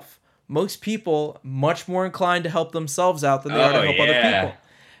yourself, most people much more inclined to help themselves out than they are to help other people.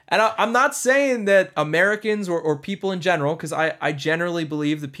 And I'm not saying that Americans or people in general, because I generally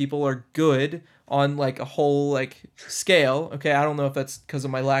believe that people are good on like a whole like scale. Okay, I don't know if that's because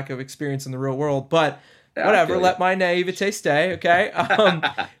of my lack of experience in the real world, but whatever, let my naivete stay, okay?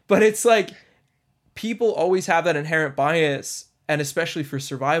 But it's like people always have that inherent bias, and especially for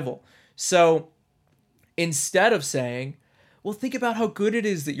survival. So instead of saying, well, think about how good it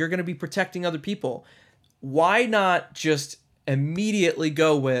is that you're going to be protecting other people, why not just immediately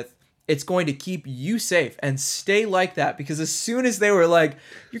go with, it's going to keep you safe, and stay like that? Because as soon as they were like,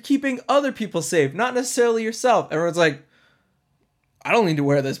 you're keeping other people safe, not necessarily yourself, everyone's like, I don't need to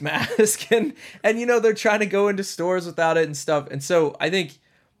wear this mask. and they're trying to go into stores without it and stuff. And so I think,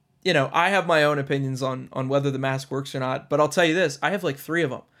 I have my own opinions on whether the mask works or not, but I'll tell you this, I have like 3 of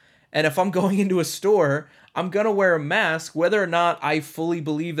them. And if I'm going into a store, I'm going to wear a mask, whether or not I fully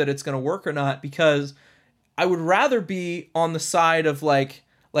believe that it's going to work or not, because I would rather be on the side of like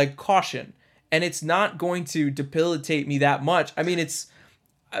caution, and it's not going to debilitate me that much. I mean, it's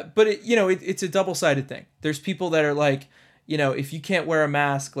a double-sided thing. There's people that are like, if you can't wear a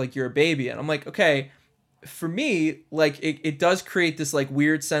mask, like you're a baby. And I'm like, okay, for me, like it does create this like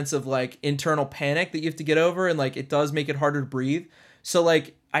weird sense of like internal panic that you have to get over. And like, it does make it harder to breathe. So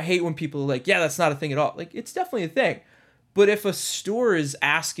like, I hate when people are like, yeah, that's not a thing at all. Like, it's definitely a thing. But if a store is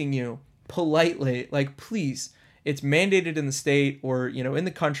asking you politely, like, please, it's mandated in the state or, in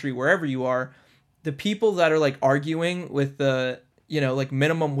the country, wherever you are, the people that are like arguing with the, like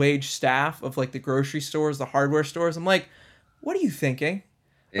minimum wage staff of like the grocery stores, the hardware stores, I'm like, what are you thinking?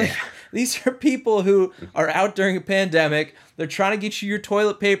 Like, Yeah. these are people who are out during a pandemic. They're trying to get you your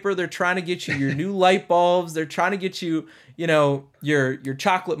toilet paper. They're trying to get you your new light bulbs. They're trying to get you, your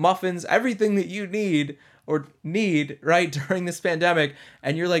chocolate muffins, everything that you need right during this pandemic.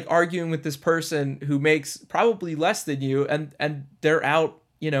 And you're like arguing with this person who makes probably less than you, and they're out,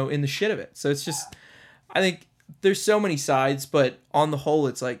 in the shit of it. So it's just, I think there's so many sides, but on the whole,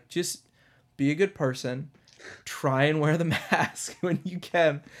 it's like, just be a good person. Try and wear the mask when you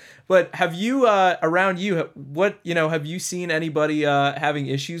can. But have you around you, have you seen anybody having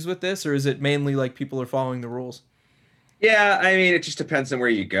issues with this, or is it mainly like people are following the rules? Yeah, I mean, it just depends on where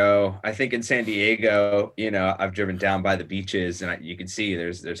you go. I think in San Diego, I've driven down by the beaches, and you can see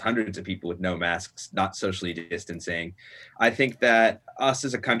there's hundreds of people with no masks, not socially distancing. I think that us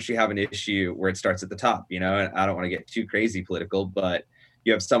as a country have an issue where it starts at the top, and I don't want to get too crazy political, but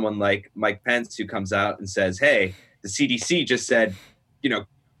you have someone like Mike Pence who comes out and says, hey, the CDC just said,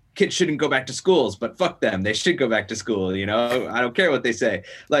 kids shouldn't go back to schools, but fuck them. They should go back to school. I don't care what they say.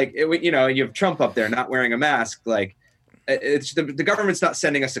 Like, you have Trump up there not wearing a mask. Like, it's the government's not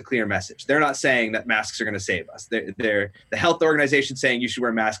sending us a clear message. They're not saying that masks are going to save us. They're the health organization saying you should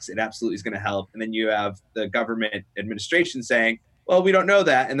wear masks. It absolutely is going to help. And then you have the government administration saying, well, we don't know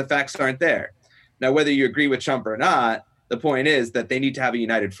that. And the facts aren't there. Now, whether you agree with Trump or not, the point is that they need to have a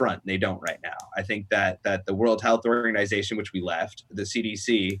united front. And they don't right now. I think that the World Health Organization, which we left, the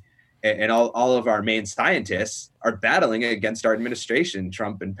CDC, and all of our main scientists are battling against our administration,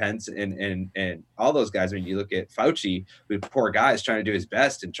 Trump and Pence and all those guys. I mean, you look at Fauci, the poor guy is trying to do his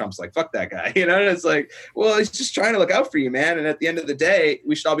best, and Trump's like, fuck that guy. And it's like, well, he's just trying to look out for you, man. And at the end of the day,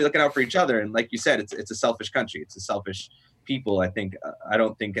 we should all be looking out for each other. And like you said, it's a selfish country. It's a selfish people. I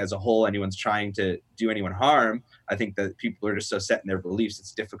don't think as a whole anyone's trying to do anyone harm. I think that people are just so set in their beliefs,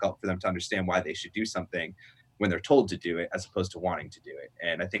 it's difficult for them to understand why they should do something when they're told to do it as opposed to wanting to do it.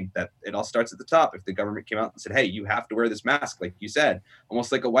 And I think that it all starts at the top. If the government came out and said, hey, you have to wear this mask, like you said,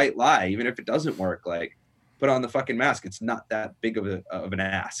 almost like a white lie, even if it doesn't work, like put on the fucking mask. It's not that big of an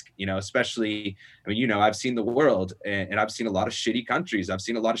ask, especially, I mean, I've seen the world and I've seen a lot of shitty countries. I've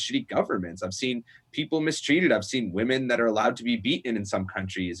seen a lot of shitty governments. I've seen people mistreated. I've seen women that are allowed to be beaten in some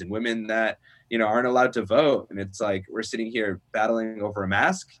countries and women that, aren't allowed to vote. And it's like, we're sitting here battling over a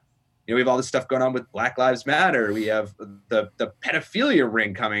mask. We have all this stuff going on with Black Lives Matter. We have the pedophilia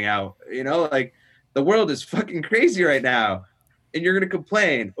ring coming out. Like the world is fucking crazy right now. And you're going to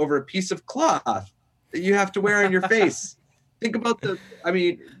complain over a piece of cloth that you have to wear on your face. Think about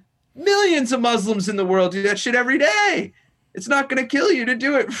millions of Muslims in the world do that shit every day. It's not going to kill you to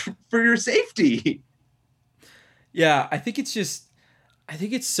do it for your safety. Yeah, I think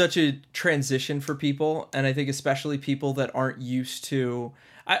it's such a transition for people. And I think especially people that aren't used to,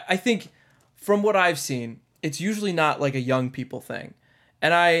 I think from what I've seen, it's usually not like a young people thing.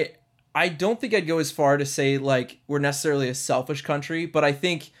 And I don't think I'd go as far to say like we're necessarily a selfish country, but I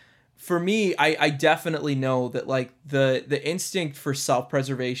think for me, I definitely know that like the instinct for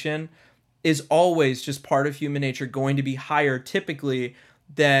self-preservation is always just part of human nature, going to be higher typically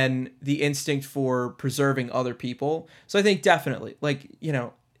than the instinct for preserving other people. So I think definitely like,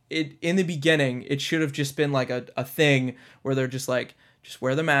 in the beginning, it should have just been like a thing where they're just like, just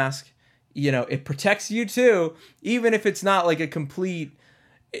wear the mask. It protects you too, even if it's not like a complete.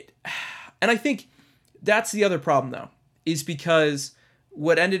 And I think that's the other problem though, is because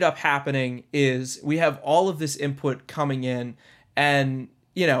what ended up happening is we have all of this input coming in, and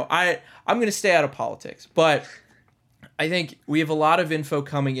I'm going to stay out of politics, but I think we have a lot of info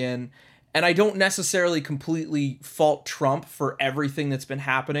coming in, and I don't necessarily completely fault Trump for everything that's been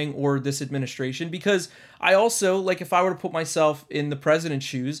happening or this administration, because I also, like, if I were to put myself in the president's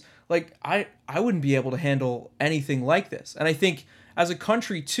shoes, like, I wouldn't be able to handle anything like this. And I think as a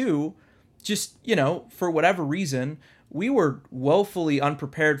country, too, just, for whatever reason, we were woefully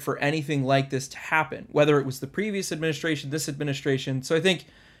unprepared for anything like this to happen, whether it was the previous administration, this administration. So I think,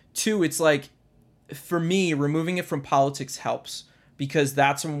 too, it's like, for me, removing it from politics helps, because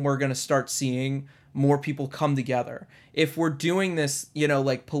that's when we're going to start seeing more people come together. If we're doing this,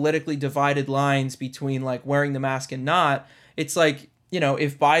 like politically divided lines between like wearing the mask and not, it's like,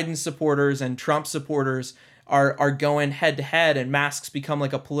 if Biden supporters and Trump supporters are going head to head and masks become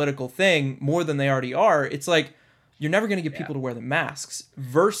like a political thing more than they already are, it's like, you're never going to get people to wear the masks.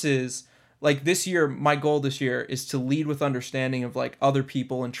 Versus like this year, my goal this year is to lead with understanding of like other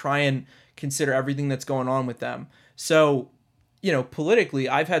people and try and consider everything that's going on with them. So politically,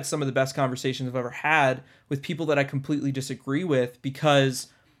 I've had some of the best conversations I've ever had with people that I completely disagree with, because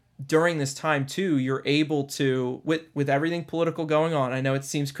during this time too, you're able to, with everything political going on, I know it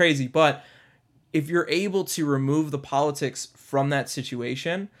seems crazy, but if you're able to remove the politics from that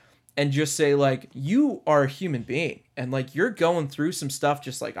situation and just say, like, you are a human being and like you're going through some stuff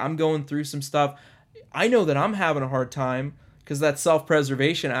just like I'm going through some stuff. I know that I'm having a hard time because that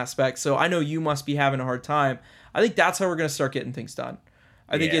self-preservation aspect. So I know you must be having a hard time. I think that's how we're going to start getting things done.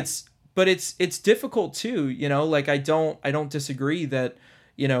 I think it's difficult too, like I don't disagree that,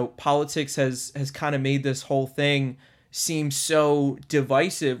 politics has kind of made this whole thing seem so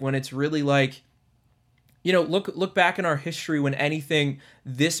divisive when it's really like, look back in our history when anything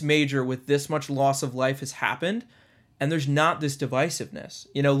this major with this much loss of life has happened, and there's not this divisiveness.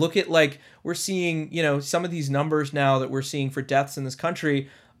 Look at, like, we're seeing, some of these numbers now that we're seeing for deaths in this country,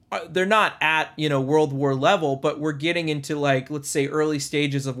 they're not at, World War level, but we're getting into, like, let's say early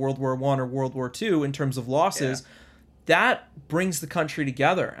stages of World War I or World War II in terms of losses. Yeah. That brings the country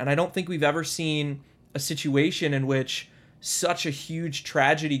together. And I don't think we've ever seen a situation in which such a huge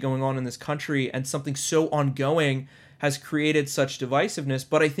tragedy going on in this country and something so ongoing has created such divisiveness.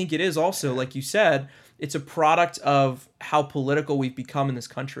 But I think it is also, like you said, it's a product of how political we've become in this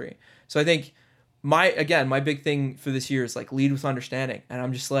country. So I think my big thing for this year is like lead with understanding. And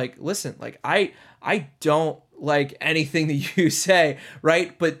I'm just like, listen, like I don't like anything that you say,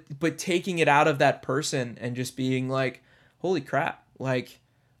 right? But taking it out of that person and just being like, holy crap, like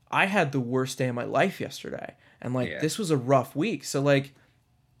I had the worst day of my life yesterday. And like, this was a rough week. So like,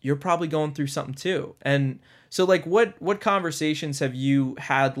 you're probably going through something too. And so like, what conversations have you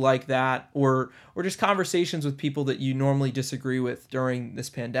had like that, or just conversations with people that you normally disagree with during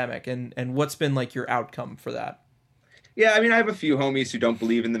this pandemic, and what's been like your outcome for that? Yeah, I mean, I have a few homies who don't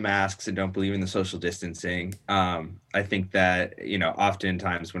believe in the masks and don't believe in the social distancing. I think that,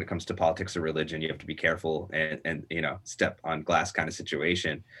 oftentimes when it comes to politics or religion, you have to be careful and step on glass kind of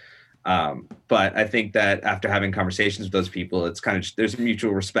situation. But I think that after having conversations with those people, it's kind of just, there's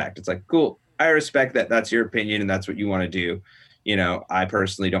mutual respect. It's like, cool, I respect that that's your opinion and that's what you want to do. I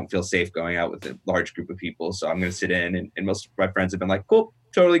personally don't feel safe going out with a large group of people, so I'm going to sit in, and most of my friends have been like, cool,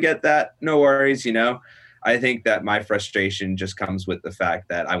 totally get that. No worries. I think that my frustration just comes with the fact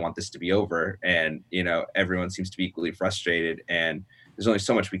that I want this to be over, and, everyone seems to be equally frustrated, and there's only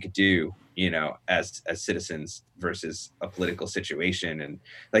so much we could do, as citizens versus a political situation. And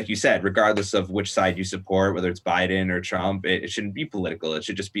like you said, regardless of which side you support, whether it's Biden or Trump, it shouldn't be political. It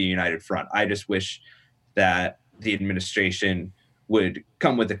should just be a united front. I just wish that the administration would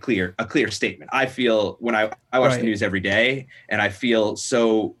come with a clear statement. I feel when I watch the news every day, and I feel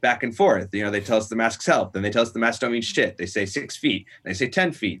so back and forth. They tell us the masks help, then they tell us the masks don't mean shit. They say 6 feet, they say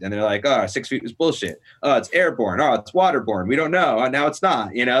 10 feet, and they're like, oh, 6 feet was bullshit. Oh, it's airborne. Oh, it's waterborne. We don't know. Oh, now it's not.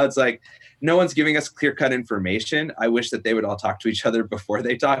 It's like no one's giving us clear-cut information. I wish that they would all talk to each other before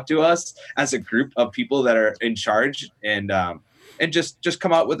they talk to us as a group of people that are in charge, and just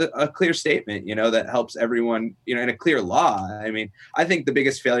come out with a clear statement, that helps everyone, in a clear law. I mean, I think the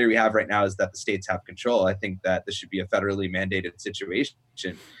biggest failure we have right now is that the states have control. I think that this should be a federally mandated situation,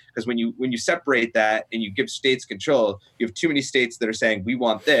 because when you separate that and you give states control, you have too many states that are saying we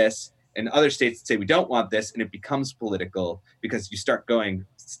want this, and other states that say we don't want this, and it becomes political because you start going,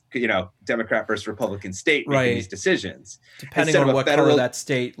 Democrat versus Republican state making these decisions. Depending on what color that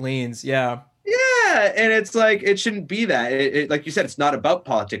state leans, yeah. Yeah, and it's like, it shouldn't be that. It, like you said, it's not about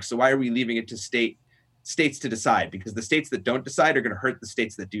politics. So why are we leaving it to states to decide? Because the states that don't decide are going to hurt the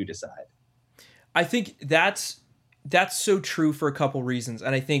states that do decide. I think that's so true for a couple reasons,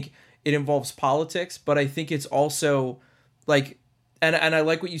 and I think it involves politics, but I think it's also like, and I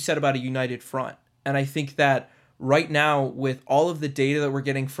like what you said about a united front, and I think that right now with all of the data that we're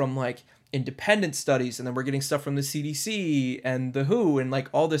getting from like independent studies, and then we're getting stuff from the CDC and the WHO and like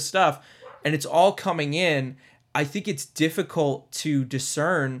all this stuff, and it's all coming in, I think it's difficult to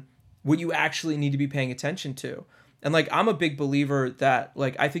discern what you actually need to be paying attention to. And like, I'm a big believer that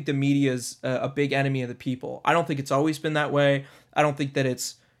like, I think the media is a big enemy of the people. I don't think it's always been that way. I don't think that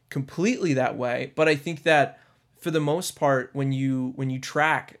it's completely that way, but I think that for the most part, when you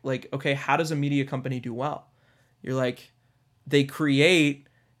track like, okay, how does a media company do well? You're like, they create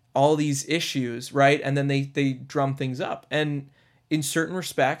all these issues, right? And then they drum things up. And in certain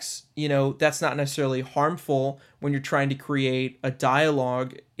respects, that's not necessarily harmful when you're trying to create a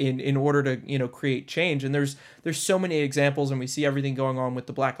dialogue in order to, create change. And there's so many examples, and we see everything going on with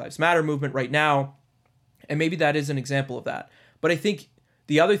the Black Lives Matter movement right now. And maybe that is an example of that. But I think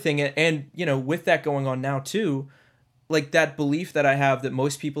the other thing, and with that going on now too, like that belief that I have that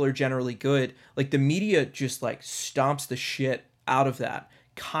most people are generally good, like the media just like stomps the shit out of that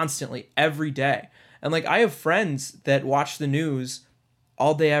constantly every day. And like I have friends that watch the news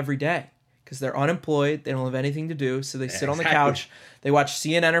all day every day because they're unemployed, they don't have anything to do, so they sit on the couch, they watch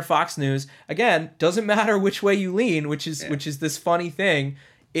CNN or Fox News. Again, doesn't matter which way you lean, which is this funny thing.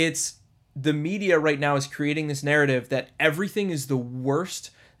 It's the media right now is creating this narrative that everything is the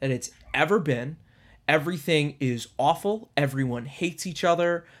worst that it's ever been. Everything is awful. Everyone hates each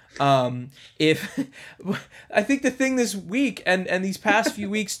other. If I think the thing this week and these past few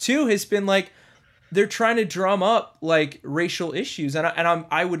weeks too has been like they're trying to drum up like racial issues, and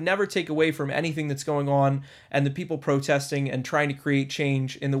I would never take away from anything that's going on and the people protesting and trying to create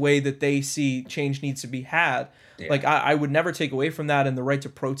change in the way that they see change needs to be had. Yeah. Like I would never take away from that, and the right to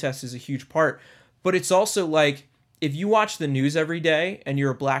protest is a huge part. But it's also like if you watch the news every day and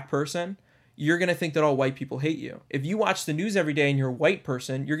you're a black person, you're going to think that all white people hate you. If you watch the news every day and you're a white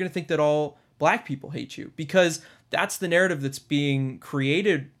person, you're going to think that all black people hate you, because that's the narrative that's being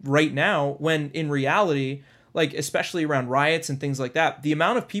created right now, when in reality, like especially around riots and things like that, the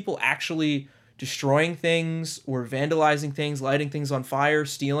amount of people actually destroying things or vandalizing things, lighting things on fire,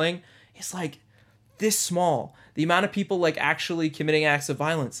 stealing, is like this small. The amount of people like actually committing acts of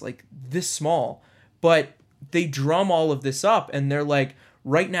violence, like this small. But they drum all of this up and they're like,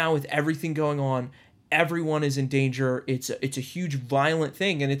 right now with everything going on, everyone is in danger. It's a huge violent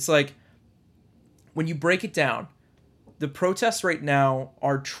thing. And it's like, when you break it down, the protests right now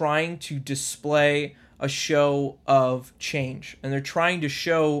are trying to display a show of change, and they're trying to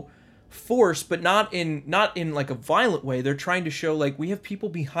show force, but not in like a violent way. They're trying to show like we have people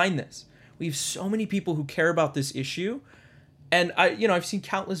behind this. We have so many people who care about this issue. And I've seen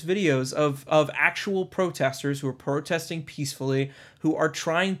countless videos of actual protesters who are protesting peacefully, who are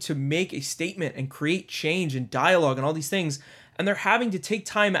trying to make a statement and create change and dialogue and all these things. And they're having to take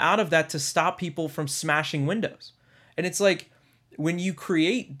time out of that to stop people from smashing windows. And it's like, when you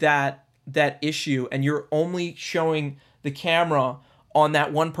create that issue and you're only showing the camera on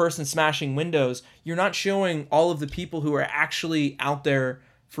that one person smashing windows, you're not showing all of the people who are actually out there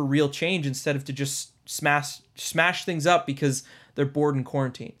for real change, instead of to just smash things up because they're bored in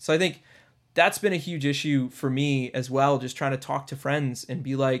quarantine. So I think that's been a huge issue for me as well, just trying to talk to friends and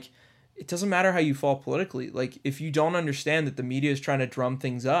be like, it doesn't matter how you fall politically. Like, if you don't understand that the media is trying to drum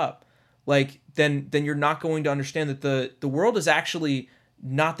things up, like then you're not going to understand that the world is actually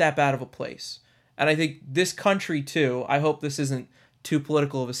not that bad of a place. And I think this country too, I hope this isn't too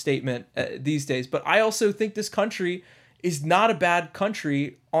political of a statement these days, but I also think this country is not a bad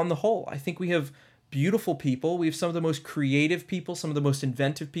country on the whole. I think we have beautiful people. We have some of the most creative people, some of the most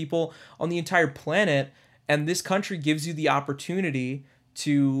inventive people on the entire planet. And this country gives you the opportunity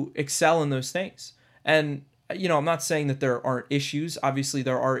to excel in those things. And, I'm not saying that there aren't issues. Obviously,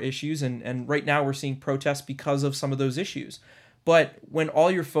 there are issues. And right now we're seeing protests because of some of those issues. But when all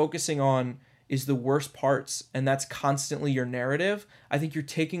you're focusing on is the worst parts, and that's constantly your narrative, I think you're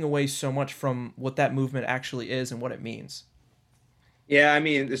taking away so much from what that movement actually is and what it means. Yeah, I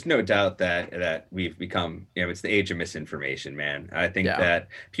mean, there's no doubt that we've become, it's the age of misinformation, man. I think that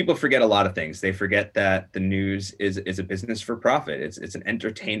people forget a lot of things. They forget that the news is a business for profit. It's an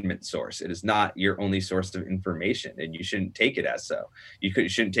entertainment source. It is not your only source of information, and you shouldn't take it as so. You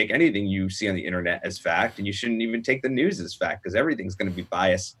shouldn't take anything you see on the internet as fact, and you shouldn't even take the news as fact, because everything's going to be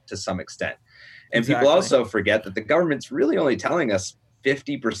biased to some extent. And Exactly. People also forget that the government's really only telling us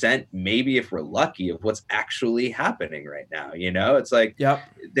 50%, maybe if we're lucky, of what's actually happening right now. It's like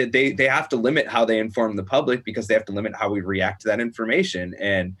they have to limit how they inform the public, because they have to limit how we react to that information.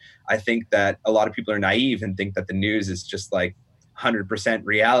 And I think that a lot of people are naive and think that the news is just like 100%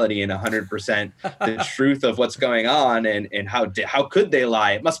 reality and 100% the truth of what's going on, and how could they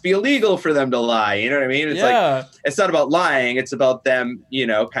lie? It must be illegal for them to lie. You know what I mean? It's like, it's not about lying. It's about them,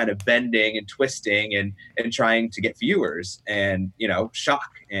 kind of bending and twisting and trying to get viewers and, shock.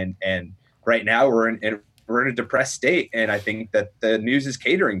 And right now we're in a depressed state. And I think that the news is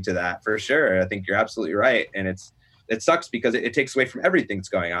catering to that for sure. I think you're absolutely right. And it sucks because it takes away from everything that's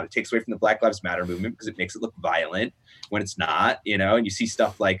going on. It takes away from the Black Lives Matter movement, because it makes it look violent when it's not, and you see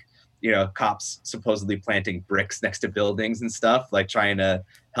stuff like, cops supposedly planting bricks next to buildings and stuff, like trying to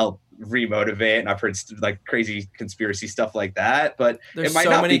help remotivate. And I've heard like crazy conspiracy stuff like that, but there's it might so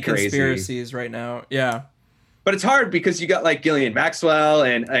not many be crazy. Conspiracies right now. Yeah. But it's hard because you got like Ghislaine Maxwell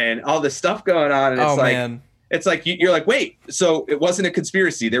and all this stuff going on. And it's like, you're like, wait, so it wasn't a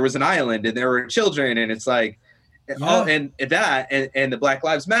conspiracy. There was an island and there were children. And it's like, and the Black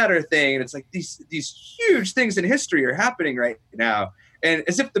Lives Matter thing, and it's like these huge things in history are happening right now, And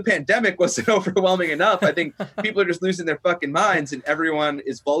as if the pandemic wasn't overwhelming enough, I think people are just losing their fucking minds, and everyone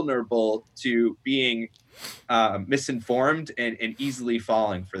is vulnerable to being misinformed and easily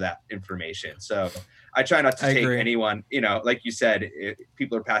falling for that information. So I try not to take anyone, like you said, if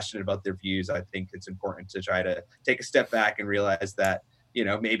people are passionate about their views, I think it's important to try to take a step back and realize that,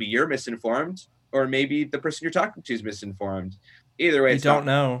 maybe you're misinformed, or maybe the person you're talking to is misinformed. Either way, you don't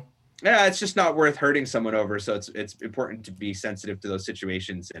know. Yeah, it's just not worth hurting someone over. So it's important to be sensitive to those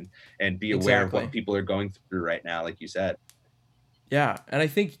situations and be aware of what people are going through right now, like you said. Yeah, and I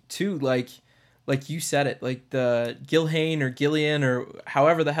think too, like you said it, like the Gilhane or Gillian or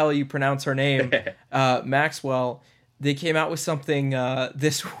however the hell you pronounce her name, Maxwell, they came out with something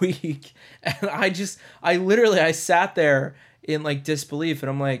this week, and I sat there in like disbelief,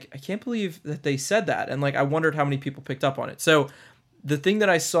 and I'm like, I can't believe that they said that, and like I wondered how many people picked up on it. So the thing that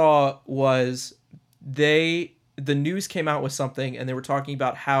I saw was the news came out with something, and they were talking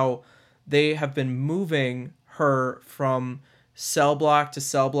about how they have been moving her from cell block to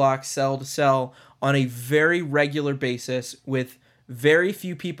cell block, cell to cell on a very regular basis, with very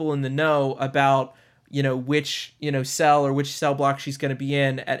few people in the know about, which, cell or which cell block she's going to be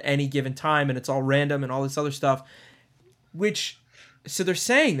in at any given time. And it's all random and all this other stuff, so they're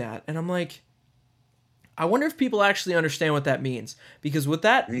saying that. And I'm like, I wonder if people actually understand what that means, because what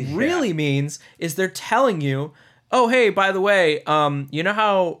that really means is they're telling you, oh, hey, by the way, you know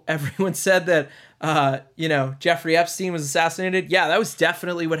how everyone said that, Jeffrey Epstein was assassinated? Yeah, that was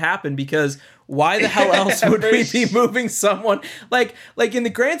definitely what happened, because why the hell else would we be moving someone like in the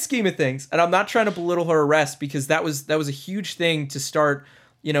grand scheme of things? And I'm not trying to belittle her arrest, because that was a huge thing to start,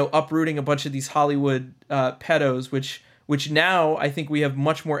 uprooting a bunch of these Hollywood pedos, which now I think we have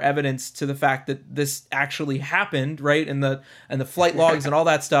much more evidence to the fact that this actually happened, right? And the flight logs and all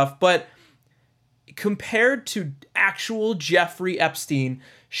that stuff. But compared to actual Jeffrey Epstein,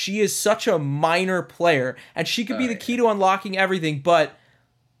 she is such a minor player, and she could be the key to unlocking everything. But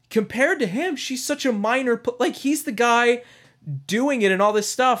compared to him, she's such a minor, he's the guy doing it and all this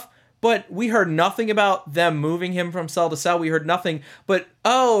stuff. But we heard nothing about them moving him from cell to cell. We heard nothing. But,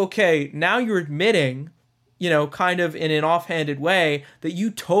 okay, now you're admitting, kind of in an offhanded way, that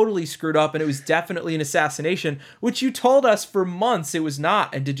you totally screwed up and it was definitely an assassination, which you told us for months it was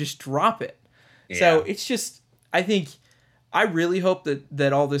not, and to just drop it. Yeah. So it's just, I think, I really hope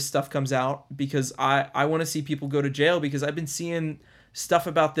that all this stuff comes out, because I want to see people go to jail, because I've been seeing stuff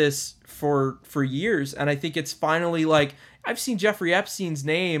about this for years, and I think it's finally like, I've seen Jeffrey Epstein's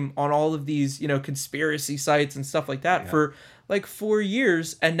name on all of these, conspiracy sites and stuff like that for like 4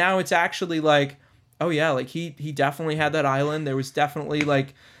 years, and now it's actually like, oh yeah, like he definitely had that island. There was definitely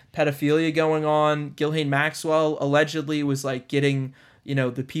like pedophilia going on. Ghislaine Maxwell allegedly was like getting,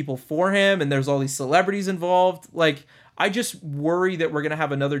 the people for him, and there's all these celebrities involved. Like, I just worry that we're going to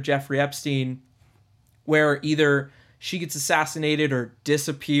have another Jeffrey Epstein where either she gets assassinated or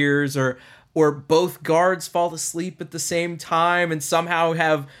disappears, or both guards fall asleep at the same time and somehow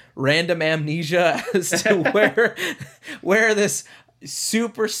have random amnesia as to where this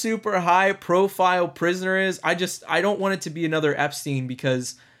super, super high profile prisoner is. I don't want it to be another Epstein,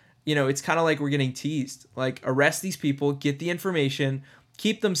 because, it's kind of like we're getting teased. Like, arrest these people, get the information,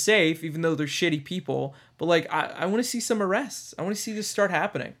 keep them safe, even though they're shitty people. But like, I want to see some arrests. I want to see this start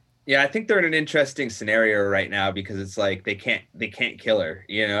happening. Yeah, I think they're in an interesting scenario right now, because it's like they can't kill her.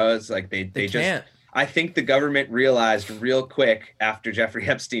 It's like they just can't. I think the government realized real quick after Jeffrey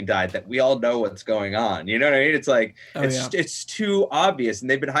Epstein died that we all know what's going on. You know what I mean? It's like, it's too obvious, and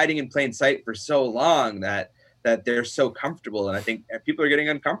they've been hiding in plain sight for so long that they're so comfortable. And I think people are getting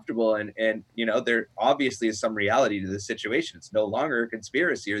uncomfortable, and there obviously is some reality to this situation. It's no longer a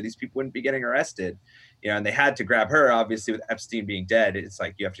conspiracy, or these people wouldn't be getting arrested. And they had to grab her, obviously, with Epstein being dead. It's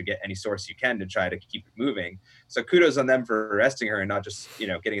like you have to get any source you can to try to keep it moving. So kudos on them for arresting her and not just,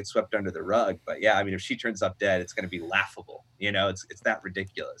 getting it swept under the rug. But yeah, I mean, if she turns up dead, it's going to be laughable. It's that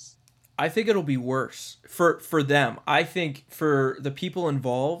ridiculous. I think it'll be worse for them. I think for the people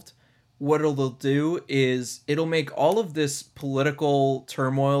involved, what it'll do is it'll make all of this political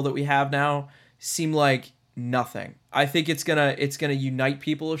turmoil that we have now seem like nothing. I think it's gonna unite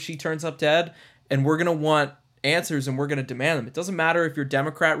people if she turns up dead. And we're going to want answers, and we're going to demand them. It doesn't matter if you're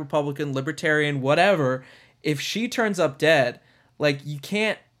Democrat, Republican, Libertarian, whatever. If she turns up dead, like, you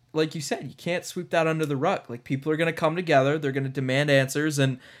can't, like you said, you can't sweep that under the rug. Like, people are going to come together. They're going to demand answers.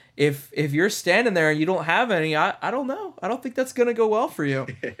 And if you're standing there and you don't have any, I don't know. I don't think that's going to go well for you.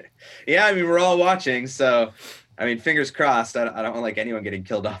 Yeah, I mean, we're all watching. So I mean, fingers crossed. I don't want like anyone getting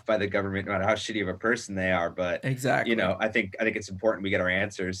killed off by the government, no matter how shitty of a person they are. But Exactly. I think it's important we get our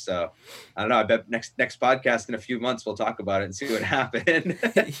answers. So I don't know. I bet next podcast in a few months we'll talk about it and see what happened.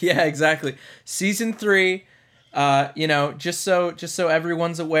 Yeah, exactly. Season 3. Just so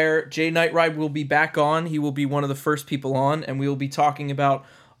everyone's aware, Jay Nightride will be back on. He will be one of the first people on, and we will be talking about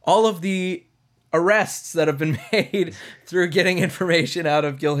all of the arrests that have been made through getting information out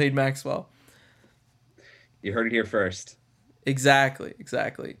of Gilhade Maxwell. You heard it here first. Exactly.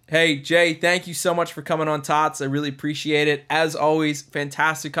 Hey, Jay, thank you so much for coming on Tots. I really appreciate it. As always,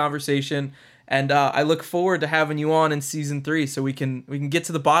 fantastic conversation. And I look forward to having you on in season 3 so we can get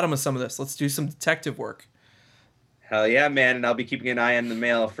to the bottom of some of this. Let's do some detective work. Hell yeah, man. And I'll be keeping an eye on the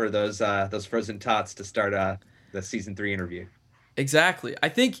mail for those frozen tots to start the season 3 interview. Exactly. I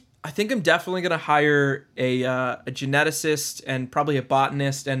think I'm definitely going to hire a geneticist and probably a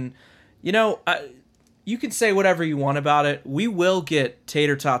botanist. And, you can say whatever you want about it. We will get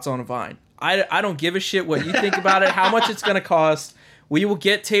tater tots on a vine. I don't give a shit what you think about it, how much it's going to cost. We will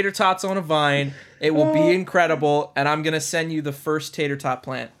get tater tots on a vine. It will be incredible. And I'm going to send you the first tater tot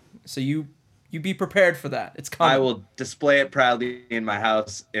plant. So you be prepared for that. It's coming. I will display it proudly in my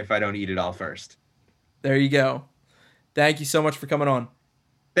house if I don't eat it all first. There you go. Thank you so much for coming on.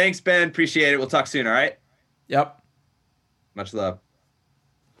 Thanks, Ben. Appreciate it. We'll talk soon, all right? Yep. Much love.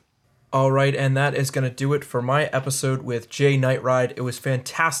 All right, and that is going to do it for my episode with Jay Nightride. It was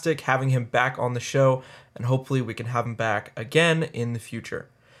fantastic having him back on the show, and hopefully we can have him back again in the future.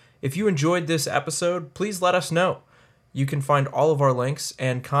 If you enjoyed this episode, please let us know. You can find all of our links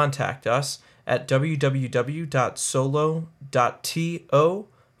and contact us at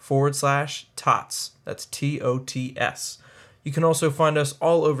www.solo.to/tots. That's TOTS. You can also find us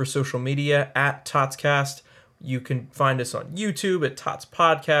all over social media at TotsCast. You can find us on YouTube at Tots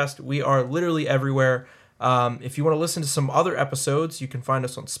Podcast. We are literally everywhere. If you want to listen to some other episodes, you can find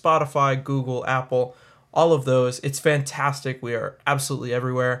us on Spotify, Google, Apple, all of those. It's fantastic. We are absolutely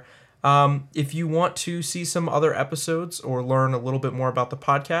everywhere. If you want to see some other episodes or learn a little bit more about the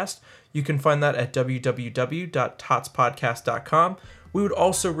podcast, you can find that at www.totspodcast.com. We would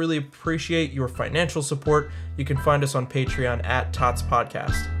also really appreciate your financial support. You can find us on Patreon at Tots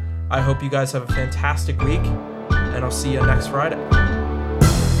Podcast. I hope you guys have a fantastic week, and I'll see you next Friday.